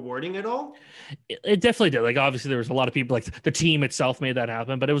 feel rewarding at all? It definitely did. Like, obviously there was a lot of people, like the team itself made that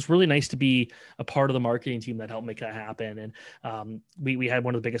happen, but it was really nice to be a part of the marketing team that helped make that happen. And we had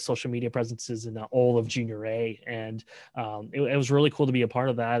one of the biggest social media presences in all of Junior A. And it was really cool to be a part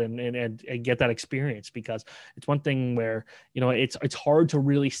of that and get that experience, because it's one thing where, you know, it's hard to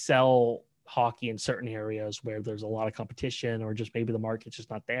really sell hockey in certain areas where there's a lot of competition or just maybe the market's just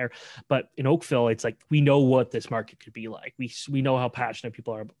not there. But in Oakville, it's like we know what this market could be like. We know how passionate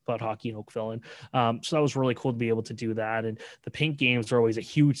people are about hockey in Oakville. And so that was really cool to be able to do that. And the paint games are always a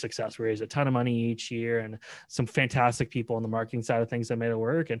huge success. We raise a ton of money each year and some fantastic people on the marketing side of things that made it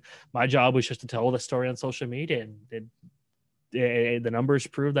work. And my job was just to tell the story on social media, and the numbers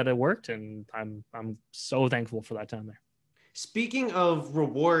prove that it worked. And I'm so thankful for that time there. Speaking of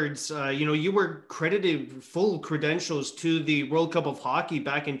rewards, you know, you were credited full credentials to the World Cup of Hockey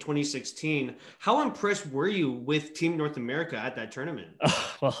back in 2016. How impressed were you with Team North America at that tournament?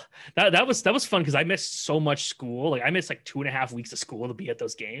 Well, that was fun because I missed so much school. Like I missed like 2.5 weeks of school to be at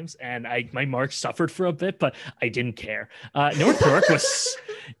those games, and my marks suffered for a bit, but I didn't care. North York was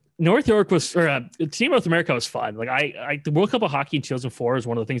Team North America was fun. Like the World Cup of Hockey in 2004 is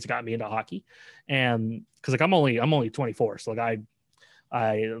one of the things that got me into hockey. And cause like I'm only 24. So like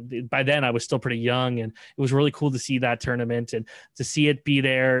I by then I was still pretty young, and it was really cool to see that tournament and to see it be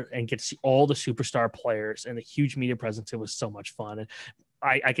there and get to see all the superstar players and the huge media presence. It was so much fun. And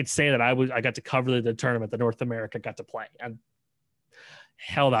I could say that I got to cover the tournament that North America got to play. And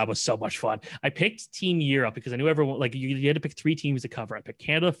hell, that was so much fun. I picked Team Europe because I knew everyone, like you had to pick 3 teams to cover. I picked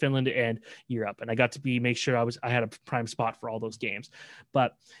Canada, Finland, and Europe. And I got to make sure I had a prime spot for all those games.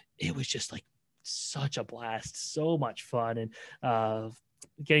 But it was just like such a blast, so much fun. And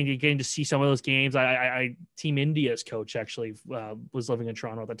getting to see some of those games. I Team India's coach actually was living in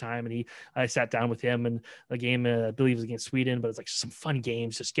Toronto at the time, and I sat down with him, and the game I believe was against Sweden, but it's like some fun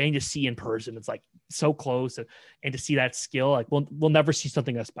games, just getting to see in person. It's like so close, and to see that skill, like we'll never see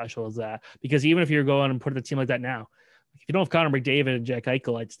something as special as that, because even if you're going and putting a team like that now, if you don't have Connor McDavid and Jack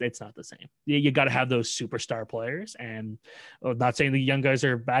Eichel, it's not the same. You got to have those superstar players. And I'm not saying the young guys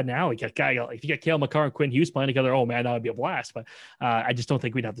are bad now. If you get Cale Makar and Quinn Hughes playing together, oh man, that would be a blast. But I just don't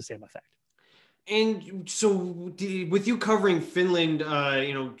think we'd have the same effect. And so with you covering Finland,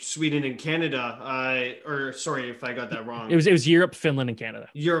 you know, Sweden and Canada, or sorry if I got that wrong. It was Europe, Finland, and Canada.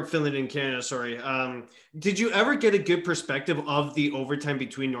 Europe, Finland, and Canada, sorry. Did you ever get a good perspective of the overtime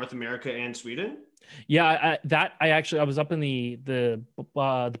between North America and Sweden? Yeah, I was up in the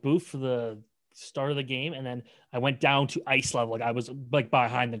booth for the start of the game, and then I went down to ice level. Like I was like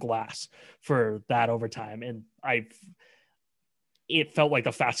behind the glass for that overtime, and it felt like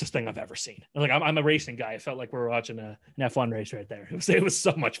the fastest thing I've ever seen. Like I'm a racing guy. It felt like we were watching an F1 race right there. It was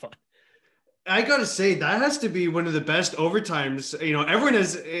so much fun. I gotta say that has to be one of the best overtimes. You know,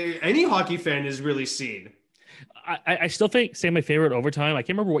 any hockey fan has really seen. I still say my favorite overtime. I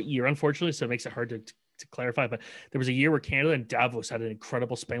can't remember what year, unfortunately, so it makes it hard to clarify, but there was a year where Canada and Davos had an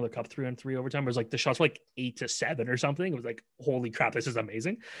incredible Spengler Cup 3-on-3 overtime. It was like the shots were like 8-7 or something. It was like, holy crap, this is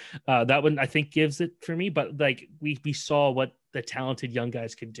amazing. That one I think gives it for me, but like we saw what the talented young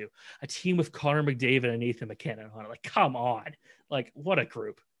guys could do. A team with Connor McDavid and Nathan McKinnon on it. Like, come on. Like, what a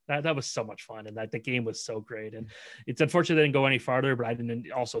group. That was so much fun, and that the game was so great. And it's unfortunate they didn't go any farther, but I didn't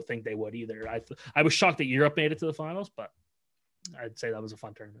also think they would either. I was shocked that Europe made it to the finals, but I'd say that was a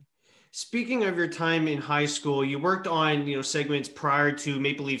fun tournament. Speaking of your time in high school, you worked on, segments prior to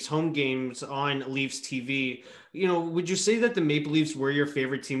Maple Leafs home games on Leafs TV. Would you say that the Maple Leafs were your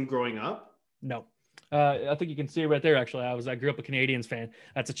favorite team growing up? No. I think you can see it right there. Actually, I grew up a Canadiens fan.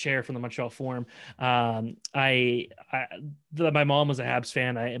 That's a chair from the Montreal Forum. My mom was a Habs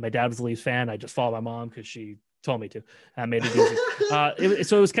fan. And my dad was a Leafs fan. I just followed my mom because she told me to. Made it easy.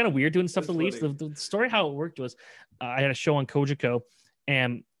 So it was kind of weird doing stuff with the Leafs. The story how it worked was I had a show on Cogeco,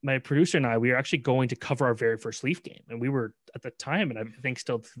 and my producer and I, we were actually going to cover our very first Leaf game, and we were at the time, and I think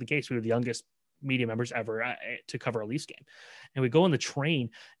still the case, we were the youngest media members ever to cover a Leafs game. And we go on the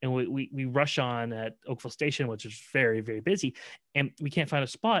train and we rush on at Oakville Station, which is very, very busy. And we can't find a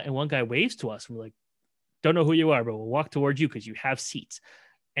spot. And one guy waves to us and we're like, don't know who you are, but we'll walk towards you because you have seats.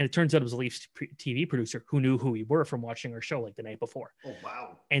 And it turns out it was a Leafs TV producer who knew who we were from watching our show like the night before. Oh,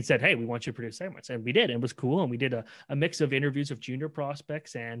 wow. And said, hey, we want you to produce segments. And we did. And it was cool. And we did a mix of interviews of junior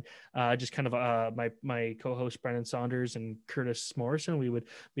prospects and just kind of my co-host Brendan Saunders and Curtis Morrison. We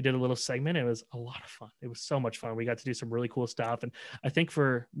did a little segment. It was a lot of fun. It was so much fun. We got to do some really cool stuff. And I think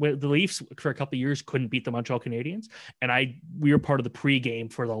the Leafs for a couple of years couldn't beat the Montreal Canadiens. And we were part of the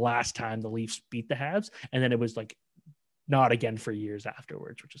pregame for the last time the Leafs beat the Habs. And then it was like, not again for years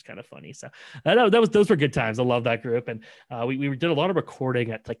afterwards, which is kind of funny. So those were good times. I love that group. And we did a lot of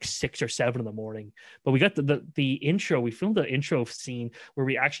recording at like 6 or 7 in the morning, but we got the intro. We filmed the intro scene where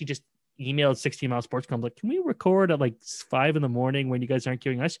we actually just emailed 16 Mile Sports Club, like, can we record at like 5 in the morning when you guys aren't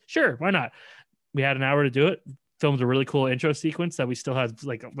giving us? Sure. Why not? We had an hour to do it. Filmed a really cool intro sequence that we still have,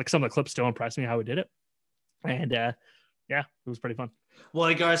 like some of the clips still impress me how we did it. And yeah, it was pretty fun. Well,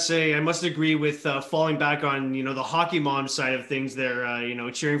 I gotta say, I must agree with falling back on, the hockey mom side of things there,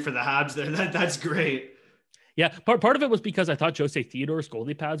 cheering for the Habs there. That's great. Yeah, part of it was because I thought Jose Theodore's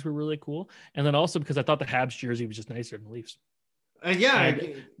goalie pads were really cool. And then also because I thought the Habs jersey was just nicer than the Leafs.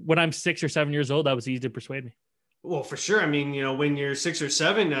 When I'm 6 or 7 years old, that was easy to persuade me. Well, for sure. I mean, when you're 6 or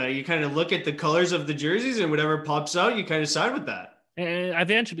 7, you kind of look at the colors of the jerseys and whatever pops out, you kind of side with that. And I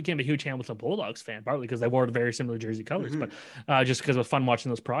eventually became a huge Hamilton Bulldogs fan, partly because they wore very similar jersey colors, but just because it was fun watching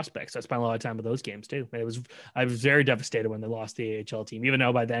those prospects. I spent a lot of time with those games too. I was very devastated when they lost the AHL team, even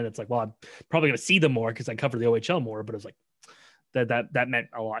though by then it's like, well, I'm probably going to see them more because I cover the OHL more, but it was like that meant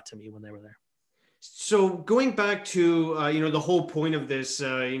a lot to me when they were there. So going back to, the whole point of this,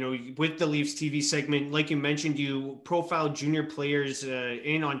 with the Leafs TV segment, like you mentioned, you profiled junior players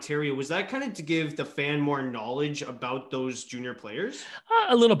in Ontario. Was that kind of to give the fan more knowledge about those junior players?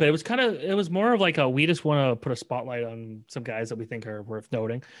 A little bit. It was more of like we just want to put a spotlight on some guys that we think are worth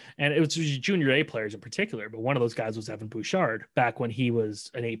noting. And it was junior A players in particular. But one of those guys was Evan Bouchard back when he was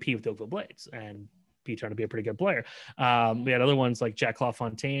an AP with the Oakville Blades. And he turned to be a pretty good player. We had other ones like Jack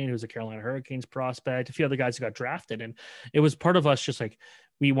LaFontaine, who's a Carolina Hurricanes prospect, a few other guys who got drafted. And it was part of us just like,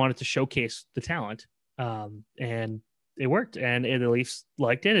 we wanted to showcase the talent. And it worked. And the Leafs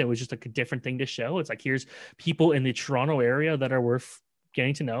liked it. It was just like a different thing to show. It's like, here's people in the Toronto area that are worth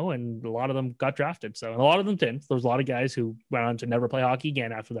getting to know. And a lot of them got drafted. So, and a lot of them didn't. There was a lot of guys who went on to never play hockey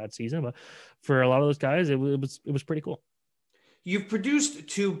again after that season. But for a lot of those guys, it was pretty cool. You've produced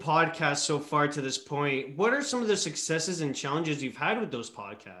 2 podcasts so far to this point. What are some of the successes and challenges you've had with those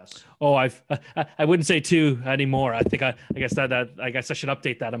podcasts? Oh, I wouldn't say 2 anymore. I think I guess I should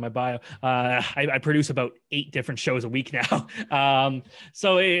update that on my bio. I produce about 8 different shows a week now.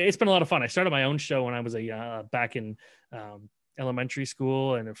 So it's been a lot of fun. I started my own show when I was back in elementary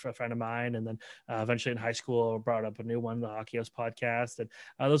school, and a friend of mine, and then eventually in high school, I brought up a new one, the Hockey House podcast, and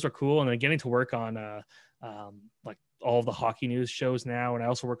those were cool. And then getting to work on like all of the hockey news shows now, and I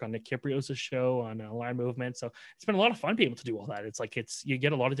also work on Nick Kiprios' show on Line Movement. So it's been a lot of fun being able to do all that. It's like you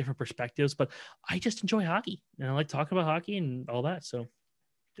get a lot of different perspectives, but I just enjoy hockey and I like talking about hockey and all that. So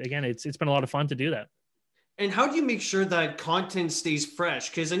again, it's been a lot of fun to do that. And how do you make sure that content stays fresh?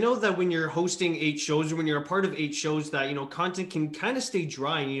 Because I know that when you're hosting 8 shows, or when you're a part of 8 shows, that, content can kind of stay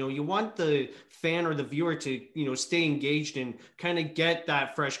dry. And, you want the fan or the viewer to, stay engaged and kind of get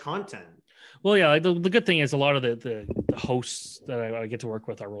that fresh content. Well, yeah, like the good thing is a lot of the hosts that I get to work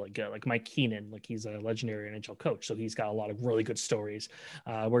with are really good. Like Mike Keenan, like he's a legendary NHL coach, so he's got a lot of really good stories.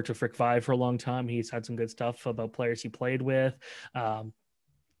 I worked with Rick Vaive for a long time. He's had some good stuff about players he played with.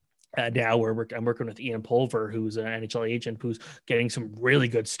 Now I'm working with Ian Pulver, who's an NHL agent, who's getting some really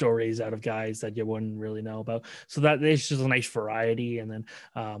good stories out of guys that you wouldn't really know about. So that is just a nice variety. And then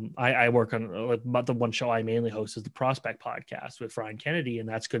I work on like the one show I mainly host is the Prospect Podcast with Ryan Kennedy, and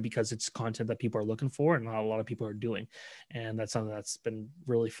that's good because it's content that people are looking for and not a lot of people are doing, and that's something that's been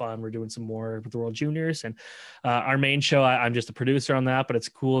really fun. We're doing some more with the World Juniors, and our main show, I'm just a producer on that, but it's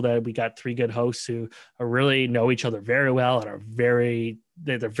cool that we got 3 good hosts who really know each other very well and are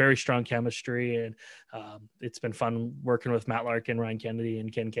they're very strong chemistry, and it's been fun working with Matt Larkin, Ryan Kennedy,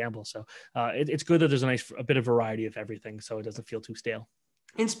 and Ken Campbell. So it's good that there's a bit of variety of everything, so it doesn't feel too stale.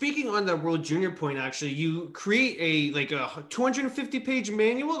 And speaking on the World Junior point, actually, you create a 250-page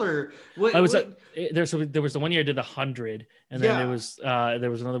manual, or what? There was the one year I did 100, and then there was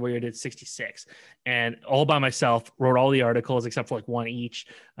another one year I did 66, and all by myself wrote all the articles except for like one each,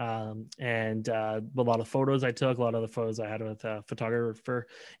 and a lot of photos I took, a lot of the photos I had with a photographer,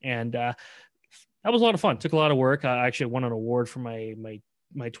 and that was a lot of fun. Took a lot of work. I actually won an award for my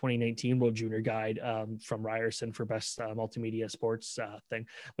 2019 World Junior Guide from Ryerson for best multimedia sports thing,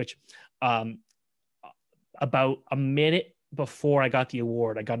 which about a minute before I got the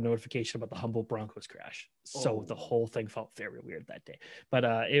award, I got a notification about the Humboldt Broncos crash. So the whole thing felt very weird that day, but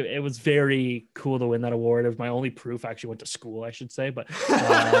it was very cool to win that award. It was my only proof. I actually went to school, I should say, but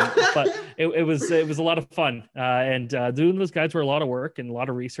it was a lot of fun. And doing those guides were a lot of work and a lot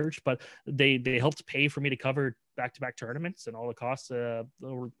of research, but they helped pay for me to cover back-to-back tournaments and all the costs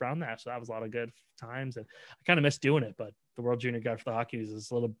around that. So that was a lot of good times, and I kind of missed doing it, but the World Junior Guide for the Hockey News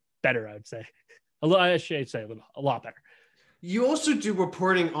is a little better, I would say. A lot better. You also do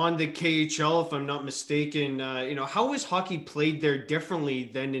reporting on the KHL, if I'm not mistaken. How is hockey played there differently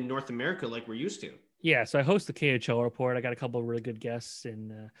than in North America, like we're used to? Yeah, so I host the KHL report. I got a couple of really good guests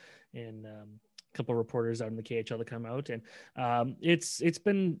and a couple of reporters out in the KHL to come out, and it's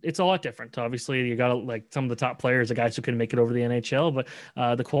a lot different. Obviously, you got like some of the top players, the guys who couldn't make it over the NHL, but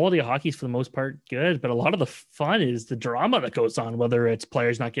the quality of hockey is for the most part good. But a lot of the fun is the drama that goes on, whether it's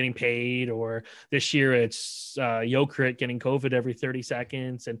players not getting paid, or this year it's Jokerit getting COVID every 30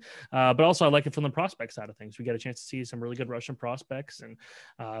 seconds, and but also I like it from the prospect side of things. We get a chance to see some really good Russian prospects, and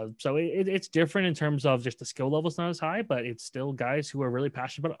so it's different in terms of just the skill level's not as high, but it's still guys who are really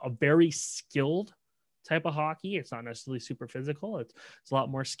passionate about a very skilled type of hockey. It's not necessarily super physical. It's a lot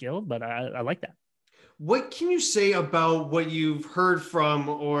more skilled, but I like that. What can you say about what you've heard from,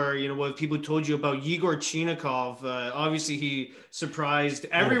 or what people told you about Yegor Chinakhov? Obviously, he surprised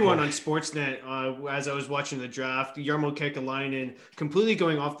everyone on Sportsnet as I was watching the draft. Jarmo Kekalainen completely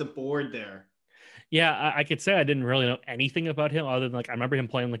going off the board there. Yeah, I could say I didn't really know anything about him other than I remember him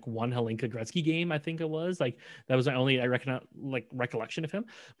playing one Hlinka Gretzky game. I think it was that was my only recollection of him.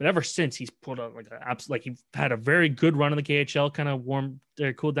 But ever since, he's put on he had a very good run in the KHL, kind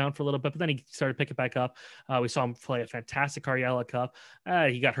of cooled down for a little bit, but then he started picking back up. We saw him play a fantastic Karjala Cup.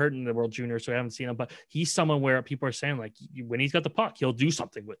 He got hurt in the World Junior, so we haven't seen him. But he's someone where people are saying when he's got the puck, he'll do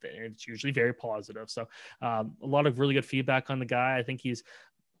something with it, and it's usually very positive. So a lot of really good feedback on the guy.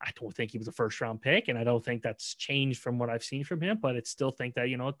 I don't think he was a first round pick, and I don't think that's changed from what I've seen from him, but I still think that,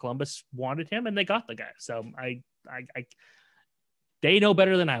 Columbus wanted him and they got the guy. So they know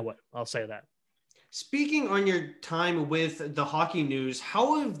better than I would. I'll say that. Speaking on your time with the Hockey News,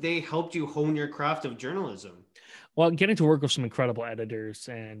 how have they helped you hone your craft of journalism? Well, getting to work with some incredible editors,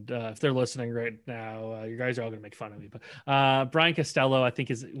 and if they're listening right now, you guys are all going to make fun of me, but Brian Costello, I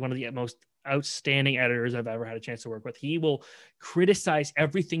think, is one of the most outstanding editors I've ever had a chance to work with. He will criticize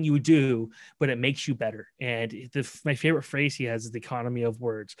everything you do, but it makes you better. And my favorite phrase he has is the economy of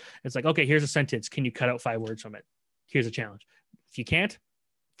words. It's like, okay, here's a sentence. Can you cut out 5 words from it? Here's a challenge. If you can't,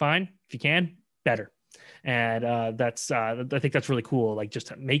 fine. If you can, better. And I think that's really cool.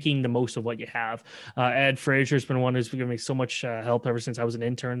 Just making the most of what you have. Ed Frazier has been one who's given me so much help ever since I was an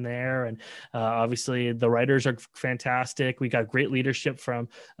intern there. And obviously the writers are fantastic. We got great leadership from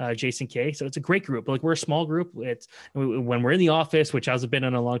Jason Kay. So it's a great group. We're a small group. When we're in the office, which hasn't been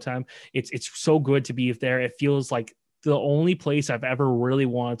in a long time, it's so good to be there. It feels like the only place I've ever really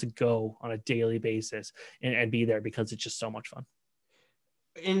wanted to go on a daily basis and be there, because it's just so much fun.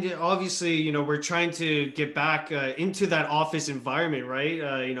 And obviously, we're trying to get back into that office environment, right?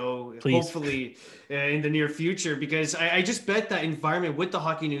 Hopefully in the near future, because I just bet that environment with the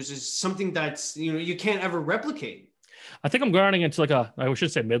Hockey News is something that's, you can't ever replicate. I think I'm running into I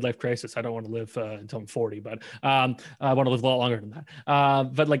should say midlife crisis. I don't want to live until I'm 40, but I want to live a lot longer than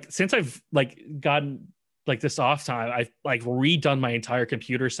that. But since I've gotten like this off time, I've like redone my entire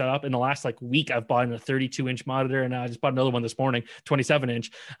computer setup. In the last like week, I've bought a 32-inch monitor, and I just bought another one this morning, 27-inch.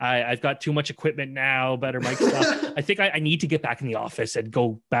 I've got too much equipment now, better mic stuff. I think I need to get back in the office and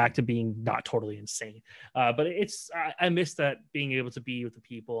go back to being not totally insane. But I miss that, being able to be with the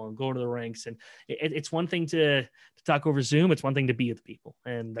people and go to the rinks. And it's one thing to talk over Zoom. It's one thing to be with the people.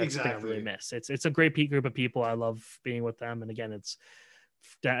 And that's the thing I really miss. It's a great group of people. I love being with them. And again, it's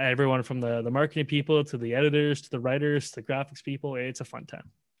everyone from the marketing people to the editors to the writers to the graphics people. It's a fun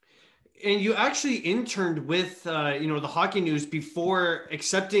time. And you actually interned with the Hockey News before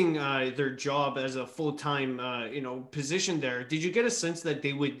accepting their job as a full-time position there. Did you get a sense that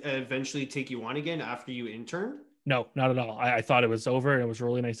they would eventually take you on again after you interned? No, not at all. I thought it was over, and it was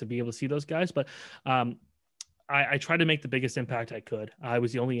really nice to be able to see those guys, but I tried to make the biggest impact I could. I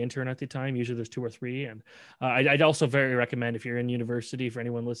was the only intern at the time. Usually there's 2 or 3. And I'd also very recommend, if you're in university, for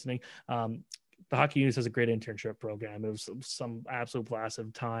anyone listening, the Hockey News has a great internship program. It was some absolute blast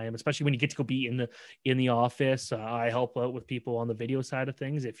of time, especially when you get to go be in the office. I help out with people on the video side of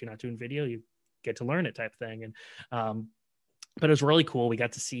things. If you're not doing video, you get to learn it type thing. And but it was really cool. We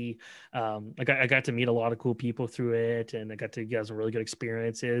got to see, I got to meet a lot of cool people through it, and I got to get some really good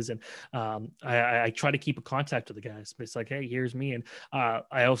experiences. And I try to keep a contact with the guys. It's like, hey, here's me. And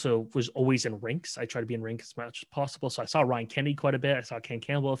I also was always in rinks. I try to be in rinks as much as possible. So I saw Ryan Kennedy quite a bit. I saw Ken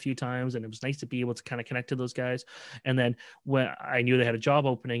Campbell a few times, and it was nice to be able to kind of connect to those guys. And then when I knew they had a job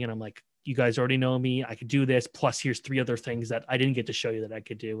opening, and I'm like, you guys already know me. I could do this. Plus, here's 3 other things that I didn't get to show you that I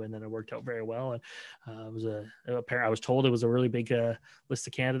could do. And then it worked out very well. And I was told it was a really big list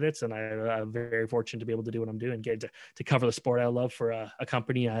of candidates, and I'm very fortunate to be able to do what I'm doing, get to cover the sport I love for a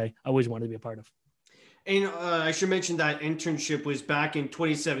company I always wanted to be a part of. And I should mention that internship was back in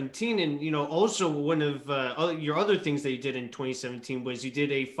 2017. And, also one of your other things that you did in 2017 was you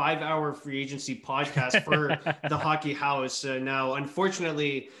did a 5-hour free agency podcast for the Hockey House. Now,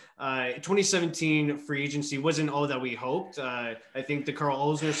 unfortunately, 2017 free agency wasn't all that we hoped. I think the Karl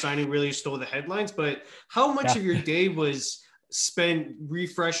Alzner signing really stole the headlines. But how much of your day was spent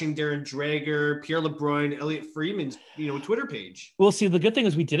refreshing Darren Dreger, Pierre LeBrun, Elliot Friedman's, Twitter page? Well, see, the good thing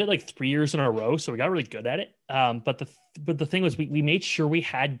is we did it like 3 years in a row, so we got really good at it. But the thing was we made sure we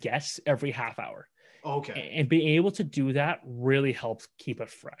had guests every half hour. Okay. And being able to do that really helps keep it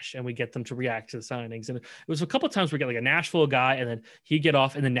fresh, and we get them to react to the signings. And it was a couple of times we got like a Nashville guy, and then he'd get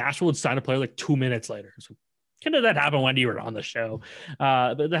off, and then Nashville would sign a player like 2 minutes later. So kind of that happened when you were on the show.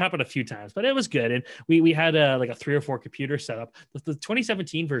 But that happened a few times, but it was good. And we had like a 3 or 4 computer setup. The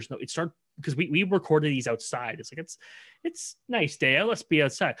 2017 version, it started because we recorded these outside. It's like, it's nice day. Let's be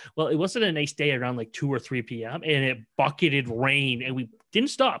outside. Well, it wasn't a nice day around like 2 or 3 p.m. and it bucketed rain, and we didn't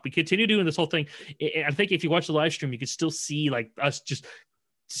stop. We continued doing this whole thing. I think if you watch the live stream, you could still see like us just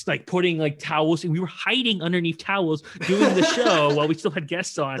like putting like towels, and we were hiding underneath towels doing the show while we still had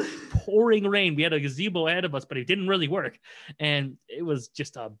guests on, pouring rain. We had a gazebo ahead of us, but it didn't really work. And it was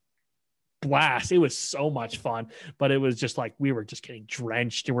just a blast. It was so much fun, but it was just like, we were just getting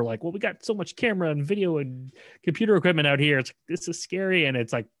drenched, and we're like, well, we got so much camera and video and computer equipment out here. It's like, this is scary. And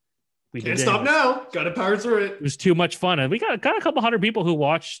it's like, we can't stop now. Got to power through it. It was too much fun. And we got a couple hundred people who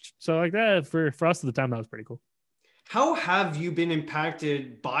watched. So like that for us at the time, that was pretty cool. How have you been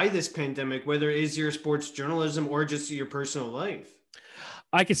impacted by this pandemic, whether it is your sports journalism or just your personal life?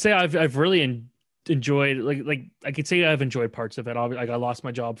 I could say I've really enjoyed, like I could say I've enjoyed parts of it. Like I lost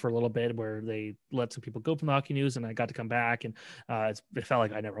my job for a little bit where they let some people go from the Hockey News, and I got to come back, and it felt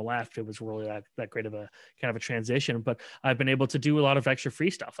like I never left. It was really that great of a kind of a transition, but I've been able to do a lot of extra free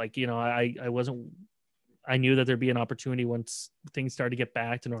stuff. Like, I knew that there'd be an opportunity once things started to get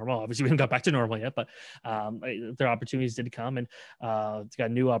back to normal. Obviously, we haven't got back to normal yet, but their opportunities did come, and got a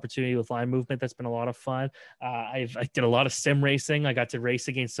new opportunity with Line Movement. That's been a lot of fun. I did a lot of sim racing. I got to race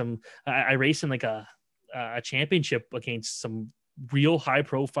against I raced in like a championship against some real high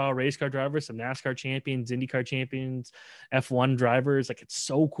profile race car drivers, some NASCAR champions, IndyCar champions, F1 drivers. Like, it's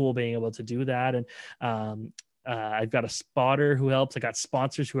so cool being able to do that. And I've got a spotter who helps. I got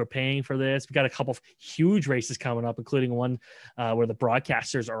sponsors who are paying for this. We got a couple of huge races coming up, including one where the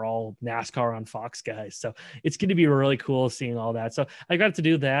broadcasters are all NASCAR on Fox guys. So it's going to be really cool seeing all that. So I got to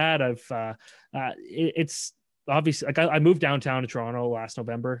do that. It's obviously, like, I moved downtown to Toronto last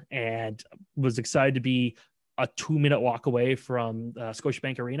November and was excited to be a 2-minute walk away from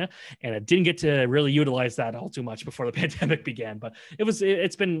Scotiabank Arena, and I didn't get to really utilize that all too much before the pandemic began. But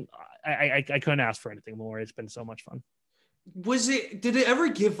it's been, I couldn't ask for anything more. It's been so much fun. Did it ever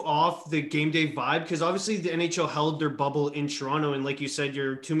give off the game day vibe? Because obviously the NHL held their bubble in Toronto, and like you said,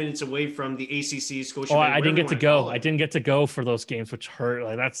 you're 2 minutes away from the ACC, Oh, Scotiabank, I whatever didn't you get to want to go. call I it. didn't get to go for those games, which hurt.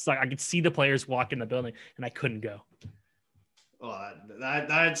 Like that's like I could see the players walk in the building, and I couldn't go. Oh,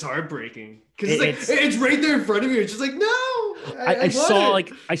 that's heartbreaking because it's like It's it's right there in front of you. It's just like no, I saw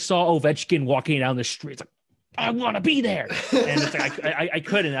want I saw Ovechkin walking down the street. It's like I want to be there, and it's like I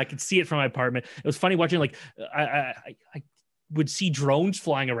couldn't. I could see it from my apartment. It was funny watching. Like I would see drones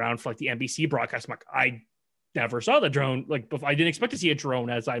flying around for like the NBC broadcast. I'm like I never saw the drone. Like I didn't expect to see a drone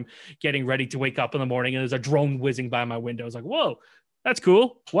as I'm getting ready to wake up in the morning, and there's a drone whizzing by my window. I was like, whoa. That's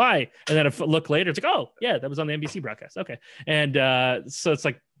cool. Why? And then a look later, it's like, oh, yeah, that was on the NBC broadcast. Okay. And so it's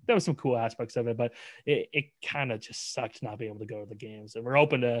like, there was some cool aspects of it, but it kind of just sucked not being able to go to the games. And we're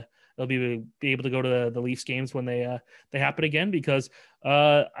hoping they'll be able to go to the Leafs games when they happen again, because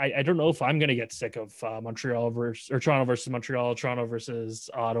I don't know if I'm going to get sick of Toronto versus Montreal, Toronto versus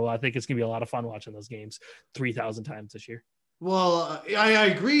Ottawa. I think it's going to be a lot of fun watching those games 3,000 times this year. Well, I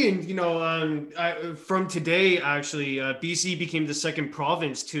agree. And, from today, actually, BC became the second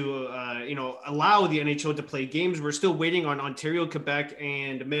province to, allow the NHL to play games. We're still waiting on Ontario, Quebec,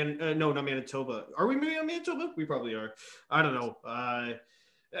 and not Manitoba. Are we maybe on Manitoba? We probably are. I don't know.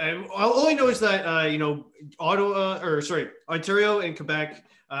 All I know is that, Ontario and Quebec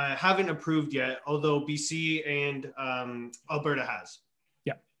haven't approved yet, although BC and Alberta has.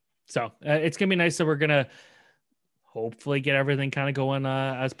 Yeah. So it's going to be nice that we're going to hopefully get everything kind of going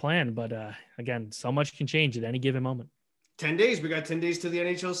as planned. But again, so much can change at any given moment. 10 days. We got 10 days to the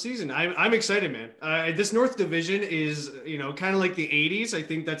NHL season. I'm excited, man. This North Division is, kind of like the 80s. I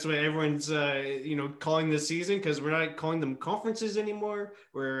think that's what everyone's, calling this season, because we're not calling them conferences anymore.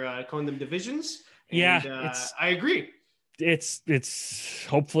 We're calling them divisions. And, I agree. It's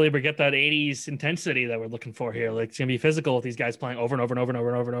hopefully we get that 80s intensity that we're looking for here. Like it's going to be physical with these guys playing over and over and over and over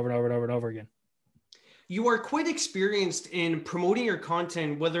and over and over and over and over and over again. You are quite experienced in promoting your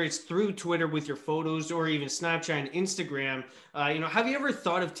content, whether it's through Twitter with your photos or even Snapchat and Instagram. Have you ever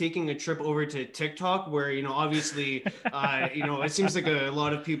thought of taking a trip over to TikTok where, obviously, it seems like a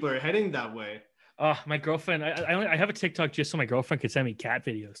lot of people are heading that way? My girlfriend, I have a TikTok just so my girlfriend could send me cat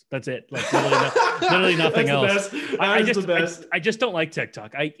videos. That's it. Like literally nothing else. I just don't like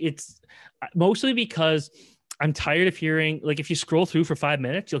TikTok. It's mostly because I'm tired of hearing, like, if you scroll through for 5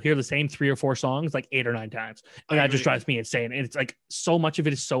 minutes, you'll hear the same 3 or 4 songs like 8 or 9 times. And that just drives me insane. And it's like so much of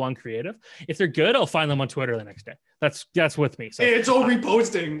it is so uncreative. If they're good, I'll find them on Twitter the next day. That's with me. So it's all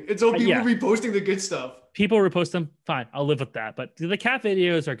reposting. It's all people reposting the good stuff. People repost them. Fine. I'll live with that. But the cat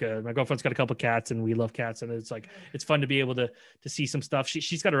videos are good. My girlfriend's got a couple cats and we love cats. And it's like, it's fun to be able to see some stuff.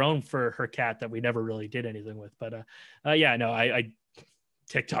 She's got her own for her cat that we never really did anything with. But I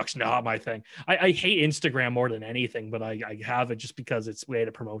TikTok's not my thing. I hate Instagram more than anything, but I have it just because it's a way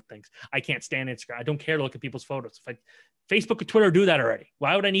to promote things. I can't stand Instagram. I don't care to look at people's photos. Facebook and Twitter do that already.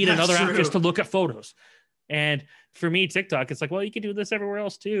 Why would I need another app just to look at photos? And for me, TikTok, it's like, well, you can do this everywhere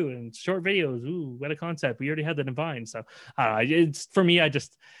else too. And short videos, what a concept. We already had that in Vine. So it's for me, I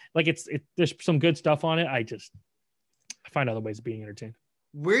just like there's some good stuff on it. I find other ways of being entertained.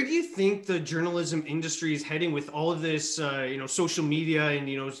 Where do you think the journalism industry is heading with all of this, social media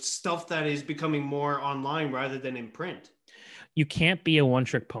and, stuff that is becoming more online rather than in print? You can't be a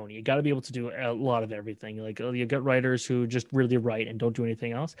one-trick pony. You got to be able to do a lot of everything. Like you got writers who just really write and don't do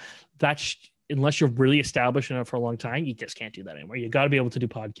anything else. Unless you're really established in it for a long time, you just can't do that anymore. You got to be able to do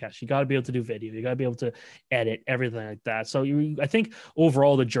podcasts. You got to be able to do video. You got to be able to edit, everything like that. So I think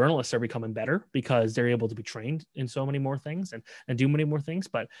overall the journalists are becoming better because they're able to be trained in so many more things and do many more things.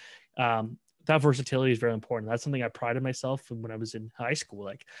 But that versatility is very important. That's something I prided myself in when I was in high school.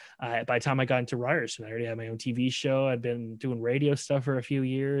 Like by the time I got into Ryerson, I already had my own TV show. I'd been doing radio stuff for a few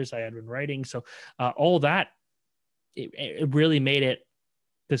years. I had been writing. So all that, it really made it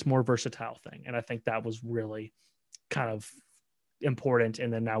this more versatile thing. And I think that was really kind of important.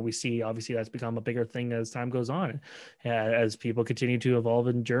 And then now we see, obviously that's become a bigger thing as time goes on. As people continue to evolve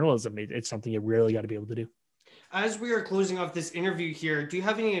in journalism, it's something you really got to be able to do. As we are closing off this interview here, do you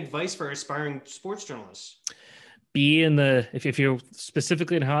have any advice for aspiring sports journalists? Be in if you're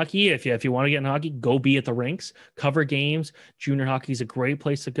specifically in hockey, if you want to get in hockey, go be at the rinks, cover games. Junior hockey is a great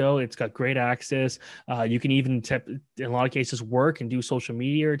place to go. It's got great access. You can even in a lot of cases work and do social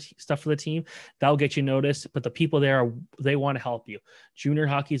media stuff for the team. That'll get you noticed. But the people there, they want to help you. Junior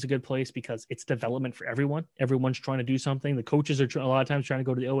hockey is a good place because it's development for everyone. Everyone's trying to do something. The coaches are a lot of times trying to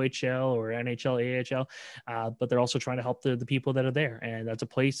go to the OHL or NHL, AHL, but they're also trying to help the people that are there. And that's a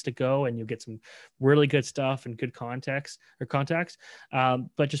place to go, and you'll get some really good stuff and good contacts.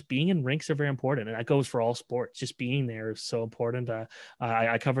 But just being in rinks are very important, and that goes for all sports. Just being there is so important.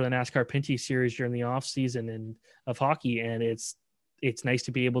 I cover the NASCAR Pinty series during the off season of hockey, and it's nice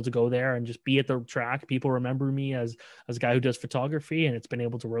to be able to go there and just be at the track. People remember me as a guy who does photography, and it's been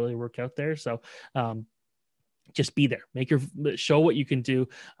able to really work out there. So just be there, show what you can do,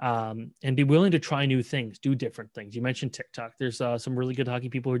 and be willing to try new things, do different things. You mentioned TikTok. There's some really good hockey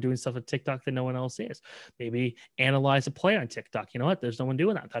people who are doing stuff on TikTok that no one else is. Maybe analyze a play on TikTok. You know what? There's no one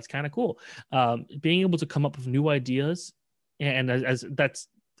doing that. That's kind of cool. Being able to come up with new ideas, and as that's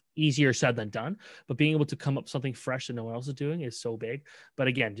easier said than done, but being able to come up with something fresh that no one else is doing is so big. But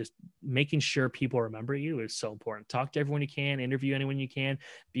again, just making sure people remember you is so important. Talk to everyone you can, interview anyone you can,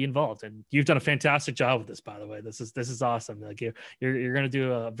 be involved. And you've done a fantastic job with this, by the way. This is awesome. Like you're going to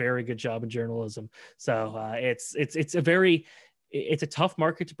do a very good job in journalism. So it's a tough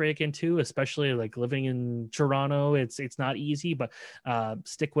market to break into, especially like living in Toronto. It's not easy, but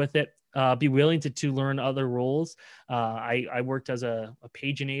stick with it. Be willing to learn other roles. I worked as a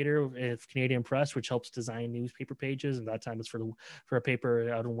paginator of Canadian Press, which helps design newspaper pages, and that time was for a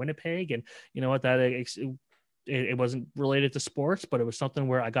paper out in Winnipeg. And you know what, it wasn't related to sports, but it was something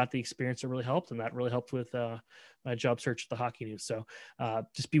where I got the experience that really helped, and that really helped with my job search at the Hockey News. So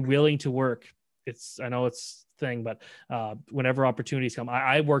just be willing to work. I know it's thing, but whenever opportunities come,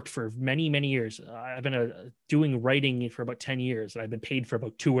 I worked for many years. I've been doing writing for about 10 years, and I've been paid for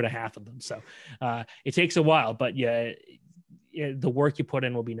about 2.5 of them. So it takes a while, but yeah, the work you put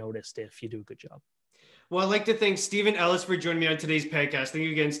in will be noticed if you do a good job. Well, I'd like to thank Stephen Ellis for joining me on today's podcast. Thank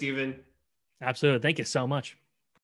you again, Stephen. Absolutely. Thank you so much.